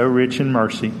God is so rich in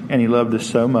mercy, and He loved us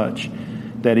so much,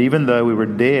 that even though we were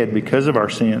dead because of our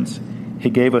sins, He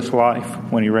gave us life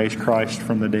when He raised Christ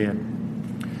from the dead."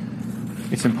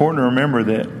 It's important to remember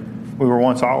that we were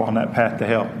once all on that path to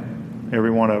hell,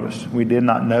 every one of us. We did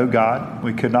not know God.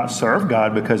 We could not serve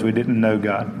God because we didn't know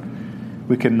God.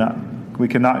 We could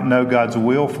not know God's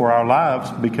will for our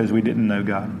lives because we didn't know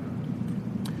God.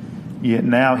 Yet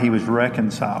now He was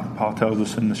reconciled. Paul tells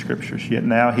us in the Scriptures. Yet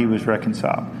now He was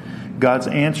reconciled. God's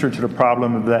answer to the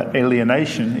problem of that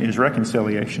alienation is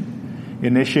reconciliation,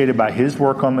 initiated by His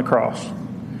work on the cross.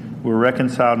 We're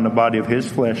reconciled in the body of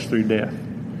His flesh through death.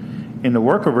 In the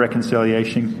work of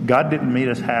reconciliation, God didn't meet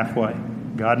us halfway.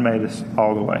 God made us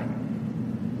all the way.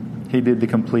 He did the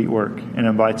complete work and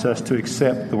invites us to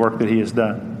accept the work that He has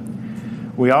done.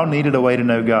 We all needed a way to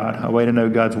know God, a way to know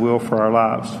God's will for our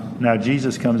lives. Now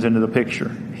Jesus comes into the picture.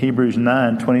 Hebrews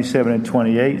 9:27 and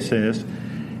 28 says,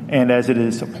 "And as it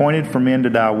is appointed for men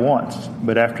to die once,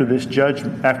 but after this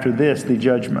the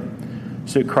judgment.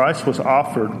 So Christ was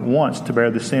offered once to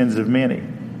bear the sins of many.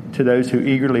 To those who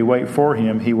eagerly wait for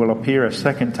Him, He will appear a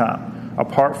second time,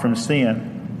 apart from sin,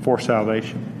 for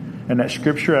salvation." And that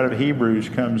scripture out of Hebrews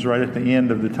comes right at the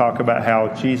end of the talk about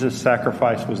how Jesus'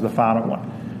 sacrifice was the final one.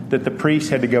 That the priests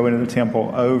had to go into the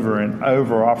temple over and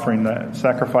over offering the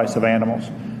sacrifice of animals.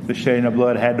 The shedding of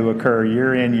blood had to occur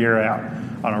year in, year out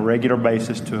on a regular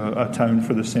basis to atone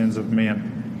for the sins of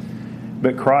men.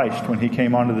 But Christ, when He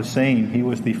came onto the scene, He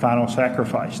was the final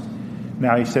sacrifice.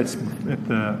 Now He sits at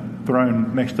the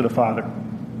throne next to the Father.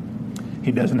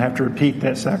 He doesn't have to repeat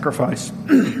that sacrifice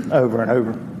over and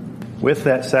over. With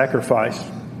that sacrifice,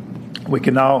 we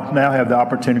can now have the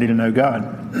opportunity to know God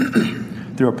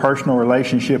through a personal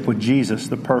relationship with Jesus,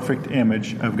 the perfect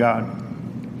image of God.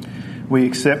 We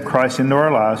accept Christ into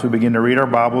our lives. We begin to read our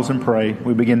Bibles and pray.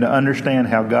 We begin to understand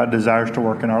how God desires to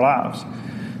work in our lives.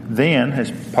 Then, as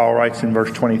Paul writes in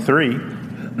verse 23,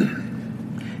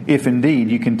 if indeed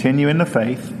you continue in the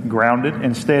faith, grounded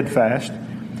and steadfast,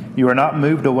 you are not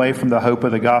moved away from the hope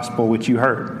of the gospel which you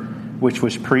heard, which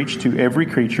was preached to every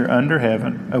creature under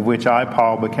heaven, of which I,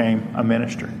 Paul, became a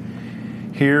minister.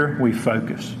 Here we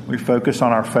focus. We focus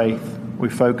on our faith. We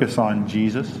focus on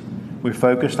Jesus. We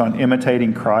focus on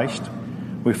imitating Christ.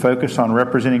 We focus on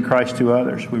representing Christ to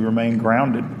others. We remain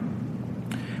grounded.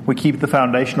 We keep the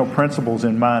foundational principles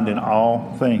in mind in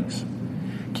all things.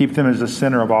 Keep them as the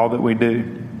center of all that we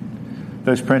do.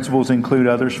 Those principles include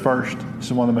others first. This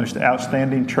is one of the most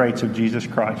outstanding traits of Jesus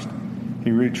Christ. He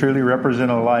truly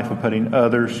represented a life of putting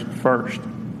others first,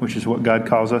 which is what God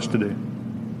calls us to do.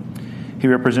 He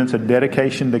represents a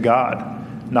dedication to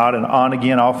God, not an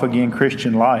on-again, off-again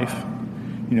Christian life.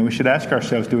 We should ask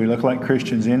ourselves, do we look like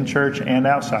Christians in church and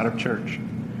outside of church?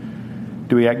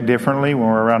 Do we act differently when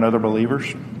we're around other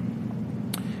believers?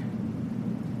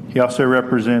 He also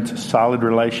represents a solid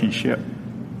relationship.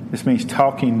 This means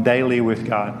talking daily with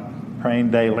God,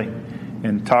 praying daily.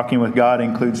 And talking with God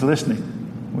includes listening,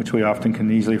 which we often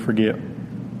can easily forget.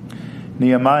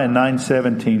 Nehemiah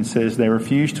 9:17 says, they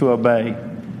refused to obey,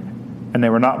 and they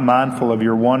were not mindful of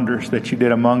your wonders that you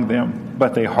did among them,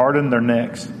 but they hardened their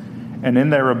necks. And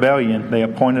in their rebellion, they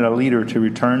appointed a leader to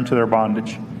return to their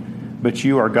bondage. But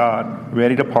you are God,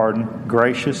 ready to pardon,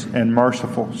 gracious and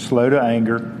merciful, slow to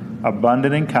anger,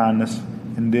 abundant in kindness,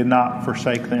 and did not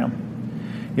forsake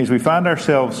them. As we find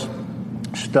ourselves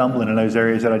stumbling in those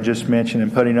areas that I just mentioned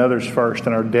and putting others first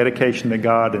and our dedication to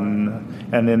God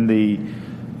and in the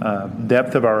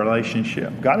depth of our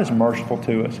relationship, God is merciful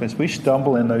to us. As we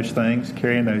stumble in those things,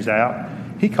 carrying those out,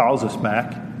 He calls us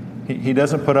back. He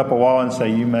doesn't put up a wall and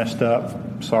say, you messed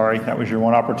up. Sorry, that was your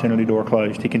one opportunity, door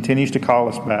closed. He continues to call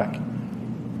us back.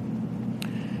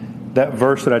 That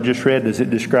verse that I just read, does it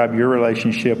describe your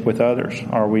relationship with others?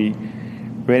 Are we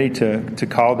ready to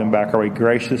call them back? Are we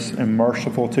gracious and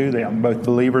merciful to them, both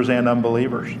believers and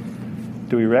unbelievers?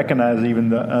 Do we recognize even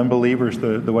the unbelievers,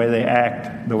 the way they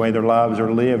act, the way their lives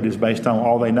are lived is based on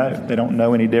all they know? They don't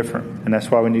know any different. And that's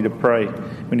why we need to pray.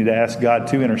 We need to ask God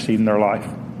to intercede in their life,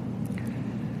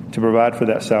 to provide for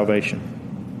that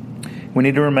salvation. We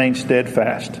need to remain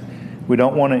steadfast. We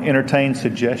don't want to entertain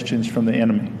suggestions from the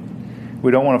enemy.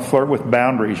 We don't want to flirt with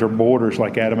boundaries or borders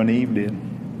like Adam and Eve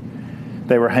did.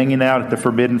 They were hanging out at the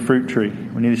forbidden fruit tree.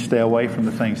 We need to stay away from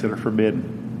the things that are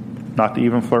forbidden, not to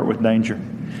even flirt with danger.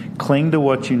 Cling to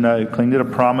what you know. Cling to the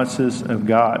promises of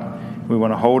God. We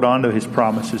want to hold on to His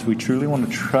promises. We truly want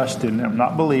to trust in them,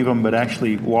 not believe them, but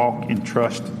actually walk in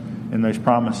trust in those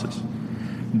promises.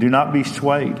 Do not be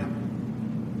swayed.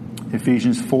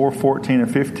 Ephesians 4:14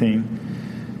 and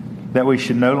 15, that we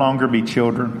should no longer be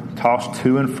children, tossed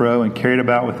to and fro and carried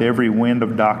about with every wind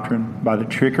of doctrine, by the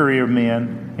trickery of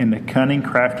men and the cunning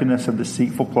craftiness of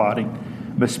deceitful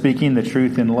plotting, but speaking the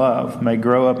truth in love, may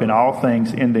grow up in all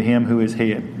things into Him who is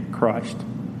head, Christ.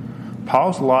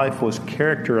 Paul's life was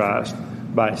characterized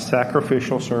by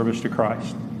sacrificial service to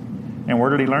Christ. And where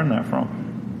did he learn that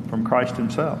from? From Christ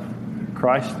Himself.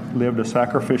 Christ lived a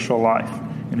sacrificial life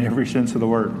in every sense of the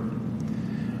word.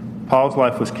 Paul's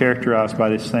life was characterized by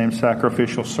this same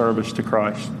sacrificial service to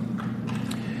Christ.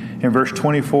 In verse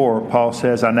 24, Paul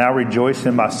says, I now rejoice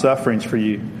in my sufferings for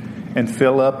you, and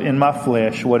fill up in my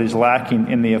flesh what is lacking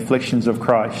in the afflictions of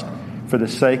Christ, for the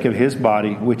sake of His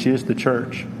body, which is the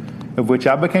church, of which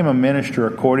I became a minister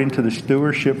according to the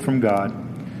stewardship from God,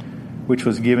 which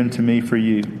was given to me for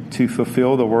you, to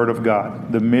fulfill the word of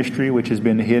God, the mystery which has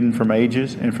been hidden from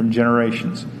ages and from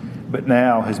generations, but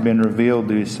now has been revealed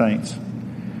to His saints.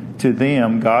 To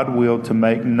them God willed to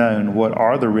make known what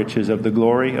are the riches of the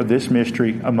glory of this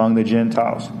mystery among the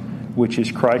Gentiles, which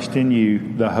is Christ in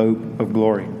you, the hope of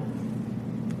glory.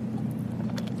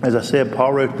 As I said,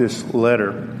 Paul wrote this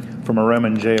letter from a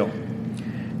Roman jail.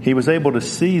 He was able to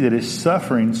see that his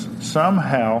sufferings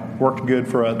somehow worked good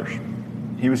for others.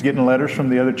 He was getting letters from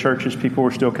the other churches. People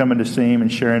were still coming to see him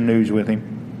and sharing news with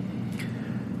him.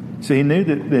 So he knew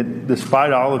that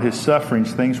despite all of his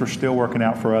sufferings, things were still working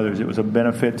out for others. It was a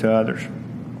benefit to others.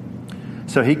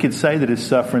 So he could say that his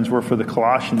sufferings were for the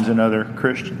Colossians and other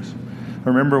Christians. I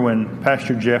remember when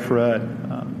Pastor Jeff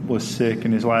Rudd was sick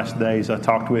in his last days, I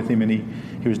talked with him, and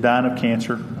he was dying of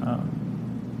cancer.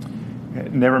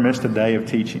 Never missed a day of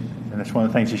teaching. And that's one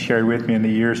of the things he shared with me in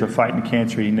the years of fighting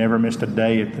cancer. He never missed a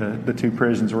day at the two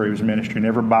prisons where he was ministering.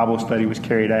 Never Bible study was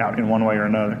carried out in one way or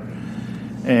another.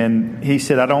 And he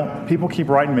said, people keep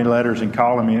writing me letters and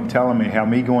calling me and telling me how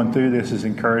me going through this is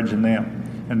encouraging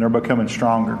them and they're becoming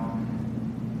stronger.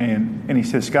 And he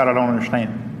said, Scott, I don't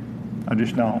understand. I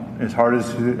just don't. As hard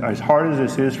as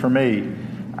this is for me,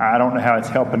 I don't know how it's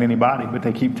helping anybody, but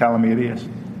they keep telling me it is.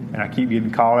 And I keep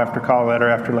getting call after call, letter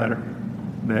after letter,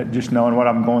 that just knowing what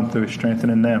I'm going through is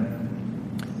strengthening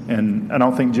them. And I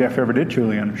don't think Jeff ever did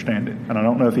truly understand it. And I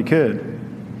don't know if he could.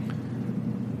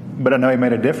 But I know he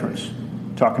made a difference.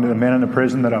 Talking to the men in the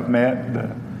prison that I've met,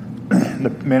 the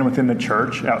men within the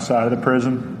church outside of the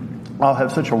prison, all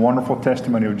have such a wonderful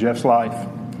testimony of Jeff's life,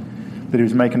 that he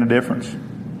was making a difference.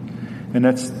 And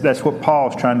that's what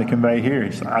Paul's trying to convey here.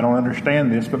 He said, I don't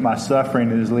understand this, but my suffering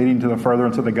is leading to the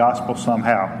furtherance of the gospel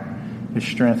somehow. It's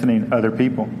strengthening other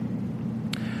people.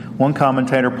 One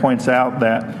commentator points out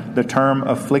that the term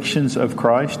afflictions of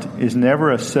Christ is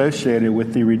never associated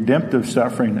with the redemptive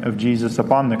suffering of Jesus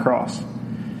upon the cross.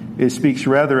 It speaks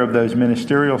rather of those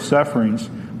ministerial sufferings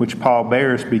which Paul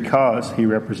bears because he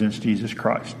represents Jesus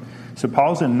Christ. So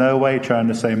Paul's in no way trying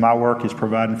to say my work is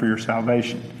providing for your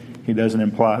salvation. He doesn't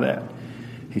imply that.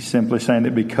 He's simply saying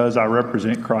that because I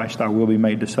represent Christ, I will be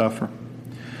made to suffer.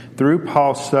 Through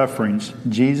Paul's sufferings,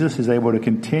 Jesus is able to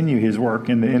continue his work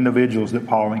in the individuals that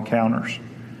Paul encounters.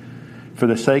 For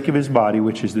the sake of his body,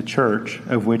 which is the church,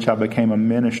 of which I became a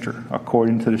minister,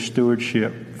 according to the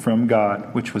stewardship from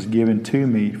God, which was given to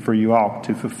me for you all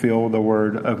to fulfill the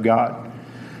word of God.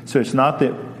 So it's not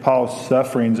that Paul's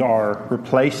sufferings are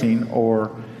replacing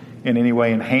or in any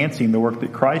way enhancing the work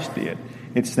that Christ did.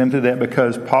 It's simply that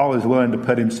because Paul is willing to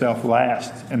put himself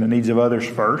last and the needs of others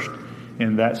first,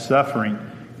 in that suffering,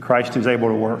 Christ is able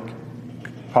to work.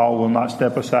 Paul will not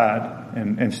step aside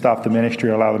and stop the ministry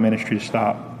or allow the ministry to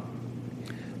stop.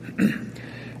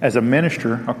 As a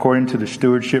minister, according to the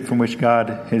stewardship from which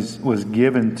God was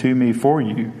given to me for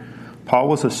you, Paul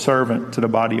was a servant to the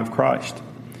body of Christ.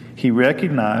 He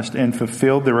recognized and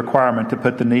fulfilled the requirement to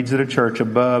put the needs of the church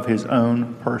above his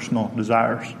own personal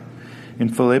desires. In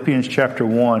Philippians chapter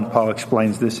 1, Paul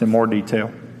explains this in more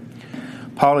detail.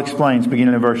 Paul explains,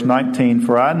 beginning in verse 19,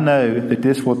 For I know that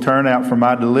this will turn out for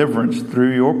my deliverance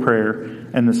through your prayer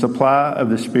and the supply of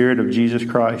the Spirit of Jesus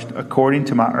Christ, according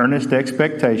to my earnest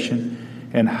expectation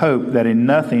and hope that in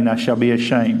nothing I shall be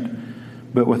ashamed,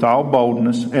 but with all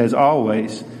boldness, as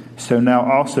always, so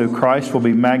now also Christ will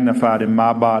be magnified in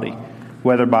my body,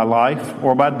 whether by life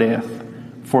or by death.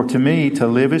 For to me to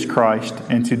live is Christ,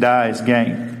 and to die is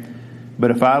gain.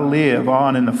 But if I live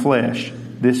on in the flesh,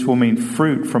 this will mean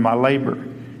fruit from my labor.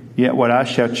 Yet what I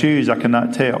shall choose I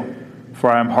cannot tell, for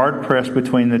I am hard pressed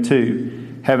between the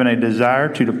two, having a desire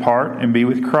to depart and be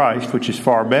with Christ, which is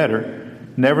far better.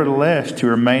 Nevertheless, to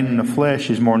remain in the flesh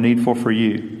is more needful for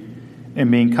you.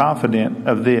 And being confident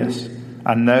of this,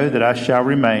 I know that I shall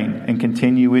remain and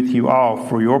continue with you all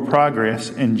for your progress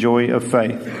and joy of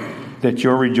faith, that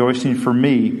your rejoicing for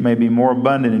me may be more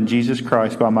abundant in Jesus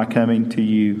Christ by my coming to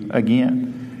you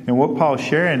again. And what Paul's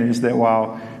sharing is that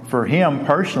while for him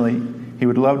personally, he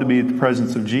would love to be at the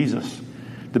presence of Jesus,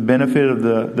 the benefit of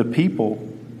the people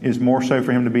is more so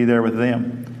for him to be there with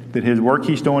them. That his work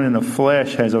he's doing in the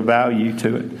flesh has a value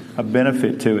to it, a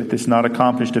benefit to it that's not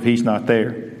accomplished if he's not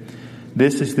there.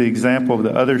 This is the example of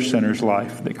the other sinner's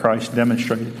life that Christ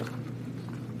demonstrated.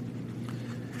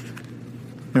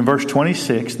 In verse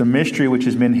 26, the mystery which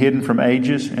has been hidden from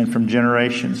ages and from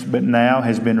generations, but now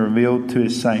has been revealed to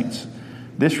his saints.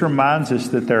 This reminds us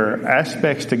that there are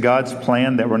aspects to God's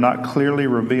plan that were not clearly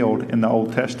revealed in the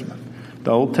Old Testament.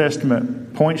 The Old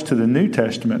Testament points to the New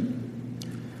Testament,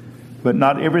 but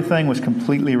not everything was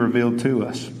completely revealed to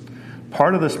us.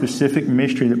 Part of the specific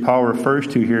mystery that Paul refers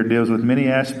to here deals with many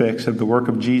aspects of the work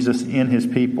of Jesus in his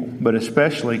people, but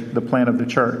especially the plan of the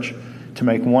church to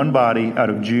make one body out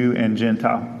of Jew and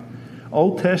Gentile.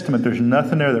 Old Testament, there's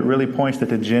nothing there that really points that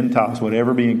the Gentiles would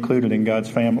ever be included in God's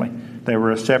family. They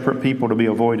were a separate people to be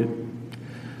avoided.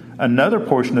 Another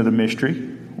portion of the mystery,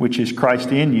 which is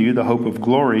Christ in you, the hope of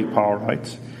glory, Paul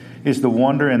writes, is the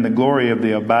wonder and the glory of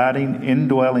the abiding,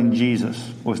 indwelling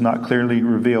Jesus was not clearly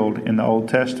revealed in the Old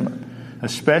Testament,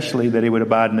 especially that he would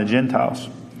abide in the Gentiles.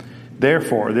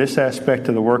 Therefore, this aspect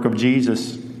of the work of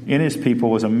Jesus in his people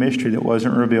was a mystery that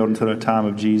wasn't revealed until the time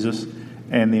of Jesus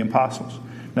and the apostles.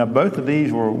 Now, both of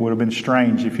these would have been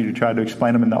strange if you tried to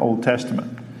explain them in the Old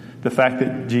Testament. The fact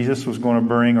that Jesus was going to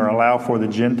bring or allow for the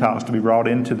Gentiles to be brought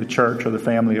into the church or the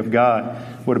family of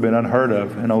God would have been unheard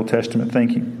of in Old Testament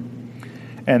thinking.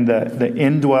 And the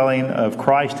indwelling of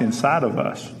Christ inside of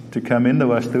us, to come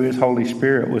into us through his Holy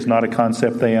Spirit, was not a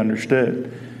concept they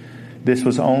understood. This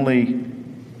was only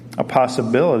a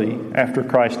possibility after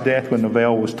Christ's death when the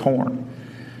veil was torn.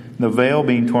 The veil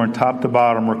being torn top to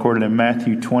bottom, recorded in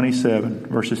Matthew 27,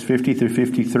 verses 50 through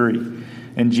 53.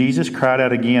 And Jesus cried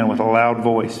out again with a loud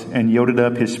voice and yielded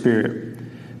up his spirit.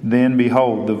 Then,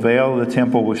 behold, the veil of the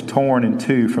temple was torn in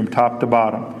two from top to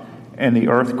bottom, And the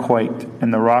earth quaked,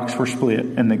 and the rocks were split,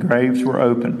 and the graves were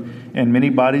opened, and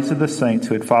many bodies of the saints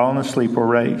who had fallen asleep were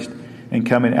raised. And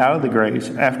coming out of the graves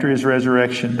after his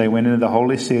resurrection, they went into the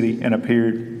holy city and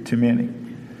appeared to many.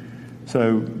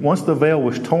 So once the veil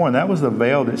was torn, that was the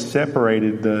veil that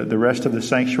separated the rest of the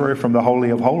sanctuary from the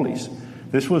Holy of Holies.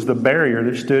 This was the barrier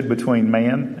that stood between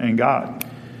man and God.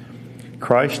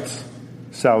 Christ's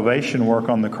salvation work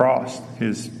on the cross,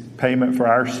 his payment for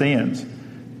our sins,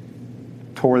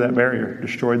 tore that barrier,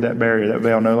 destroyed that barrier. That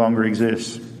veil no longer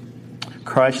exists.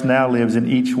 Christ now lives in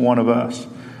each one of us.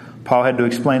 Paul had to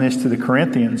explain this to the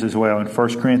Corinthians as well. In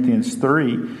 1 Corinthians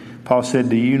 3, Paul said,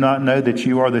 "Do you not know that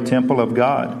you are the temple of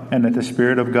God and that the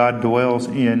Spirit of God dwells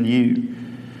in you?"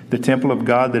 The temple of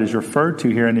God that is referred to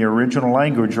here in the original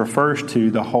language refers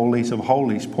to the holies of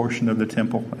holies portion of the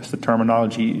temple. That's the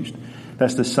terminology used.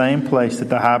 That's the same place that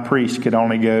the high priest could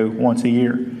only go once a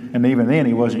year. And even then,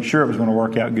 he wasn't sure it was going to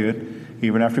work out good.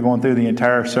 Even after going through the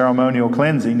entire ceremonial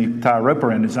cleansing, he'd tie a rope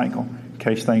around his ankle in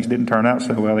case things didn't turn out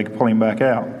so well. They could pull him back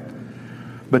out.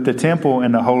 But the temple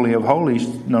and the Holy of Holies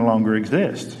no longer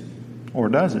exist. Or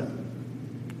does it?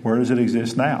 Where does it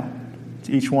exist now? It's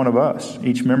each one of us.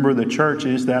 Each member of the church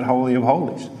is that Holy of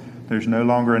Holies. There's no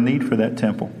longer a need for that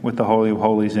temple with the Holy of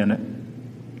Holies in it.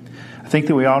 I think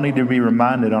that we all need to be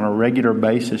reminded on a regular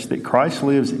basis that Christ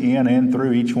lives in and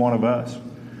through each one of us.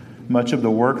 Much of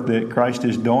the work that Christ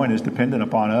is doing is dependent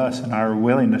upon us and our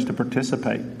willingness to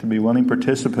participate, to be willing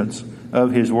participants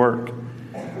of his work.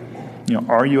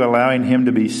 Are you allowing him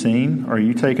to be seen, or are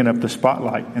you taking up the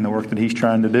spotlight in the work that he's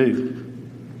trying to do?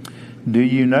 Do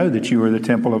you know that you are the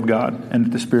temple of God and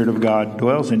that the Spirit of God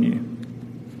dwells in you?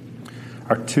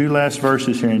 Our two last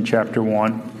verses here in chapter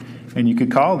 1, and you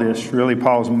could call this really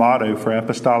Paul's motto for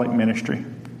apostolic ministry.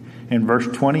 In verse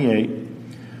 28,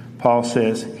 Paul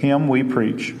says, "Him we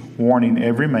preach, warning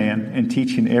every man and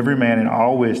teaching every man in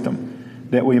all wisdom,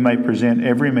 that we may present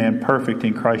every man perfect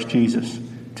in Christ Jesus.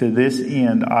 To this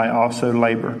end I also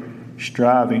labor,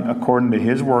 striving according to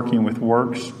his working with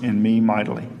works in me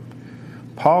mightily."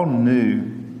 Paul knew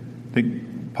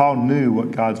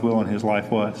what God's will in his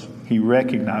life was. He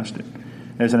recognized it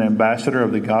as an ambassador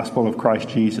of the gospel of Christ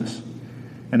Jesus.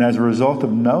 And as a result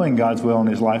of knowing God's will in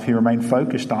his life, he remained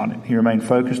focused on it. He remained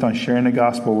focused on sharing the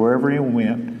gospel wherever he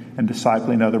went and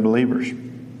discipling other believers.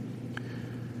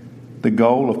 The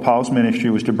goal of Paul's ministry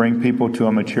was to bring people to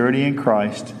a maturity in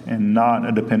Christ and not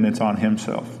a dependence on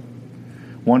himself.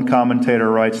 One commentator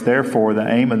writes, "Therefore, the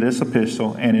aim of this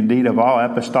epistle, and indeed of all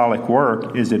apostolic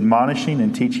work, is admonishing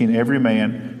and teaching every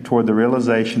man toward the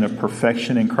realization of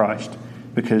perfection in Christ,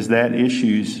 because that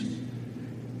issues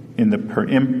in the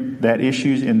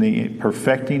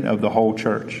perfecting of the whole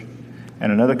church."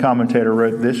 And another commentator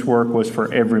wrote, "This work was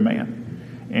for every man."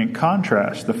 In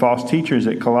contrast, the false teachers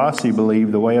at Colossae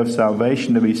believed the way of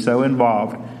salvation to be so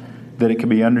involved that it could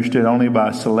be understood only by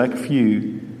a select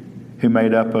few who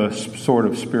made up a sort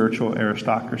of spiritual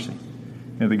aristocracy.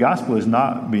 The gospel is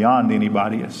not beyond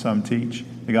anybody, as some teach.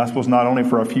 The gospel is not only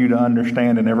for a few to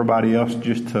understand and everybody else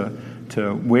just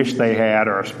to wish they had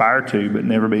or aspire to, but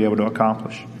never be able to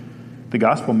accomplish. The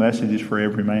gospel message is for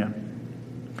every man.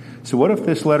 So what if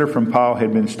this letter from Paul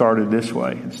had been started this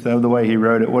way? Instead of the way he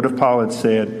wrote it, what if Paul had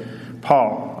said,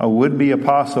 "Paul, a would-be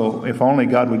apostle, if only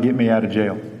God would get me out of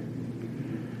jail."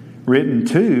 Written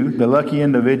to the lucky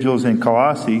individuals in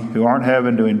Colossae who aren't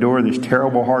having to endure this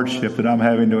terrible hardship that I'm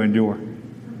having to endure.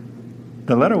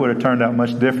 The letter would have turned out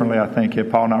much differently, I think,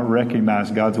 had Paul not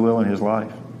recognized God's will in his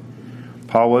life.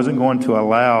 Paul wasn't going to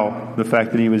allow the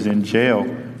fact that he was in jail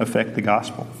affect the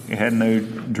gospel. It had no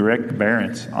direct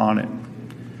bearance on it.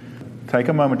 Take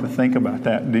a moment to think about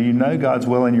that. Do you know God's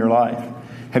will in your life?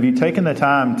 Have you taken the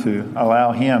time to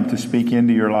allow him to speak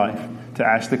into your life, to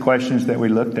ask the questions that we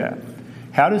looked at?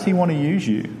 How does he want to use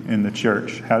you in the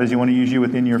church? How does he want to use you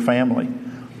within your family?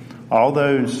 All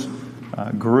those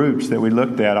groups that we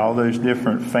looked at, all those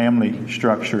different family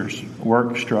structures,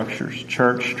 work structures,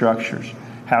 church structures,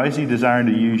 how is he desiring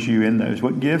to use you in those?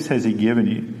 What gifts has he given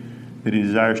you that he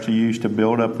desires to use to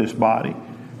build up this body,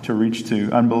 to reach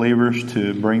to unbelievers,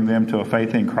 to bring them to a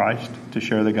faith in Christ, to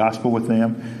share the gospel with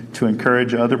them, to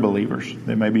encourage other believers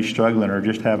that may be struggling or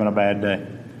just having a bad day?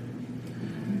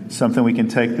 Something we can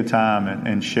take the time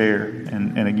and share.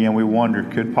 And again, we wonder,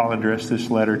 could Paul address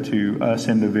this letter to us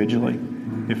individually,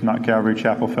 if not Calvary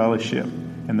Chapel Fellowship,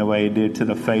 in the way he did to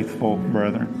the faithful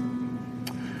brethren?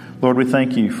 Lord, we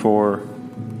thank you for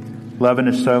loving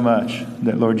us so much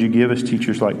that, Lord, you give us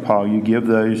teachers like Paul. You give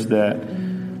those that,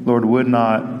 Lord, would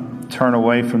not turn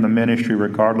away from the ministry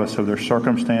regardless of their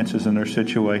circumstances and their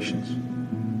situations.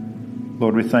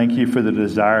 Lord, we thank you for the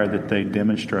desire that they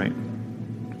demonstrate.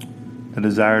 a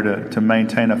desire to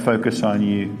maintain a focus on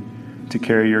you, to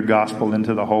carry your gospel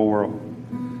into the whole world.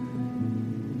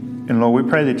 And Lord, we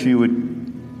pray that you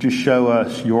would just show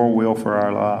us your will for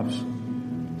our lives.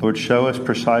 Lord, show us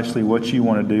precisely what you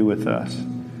want to do with us.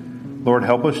 Lord,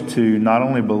 help us to not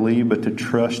only believe, but to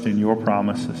trust in your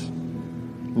promises.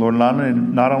 Lord,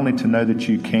 not only to know that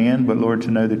you can, but Lord,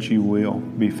 to know that you will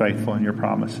be faithful in your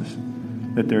promises.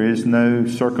 That there is no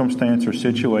circumstance or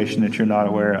situation that you're not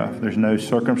aware of. There's no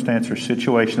circumstance or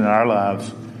situation in our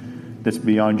lives that's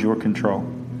beyond your control.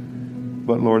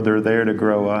 But Lord, they're there to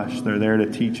grow us. They're there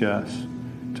to teach us,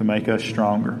 to make us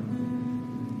stronger.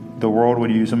 The world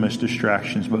would use them as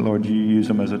distractions, but Lord, you use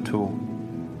them as a tool.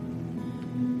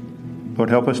 Lord,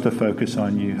 help us to focus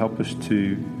on you. Help us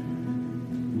to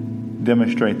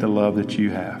demonstrate the love that you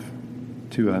have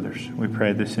to others. We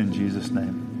pray this in Jesus'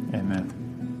 name. Amen.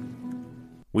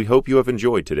 We hope you have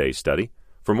enjoyed today's study.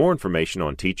 For more information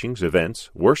on teachings,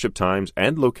 events, worship times,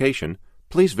 and location,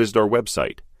 please visit our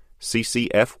website,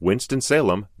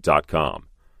 ccfwinstonsalem.com.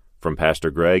 From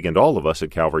Pastor Greg and all of us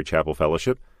at Calvary Chapel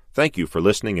Fellowship, thank you for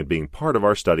listening and being part of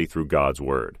our study through God's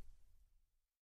Word.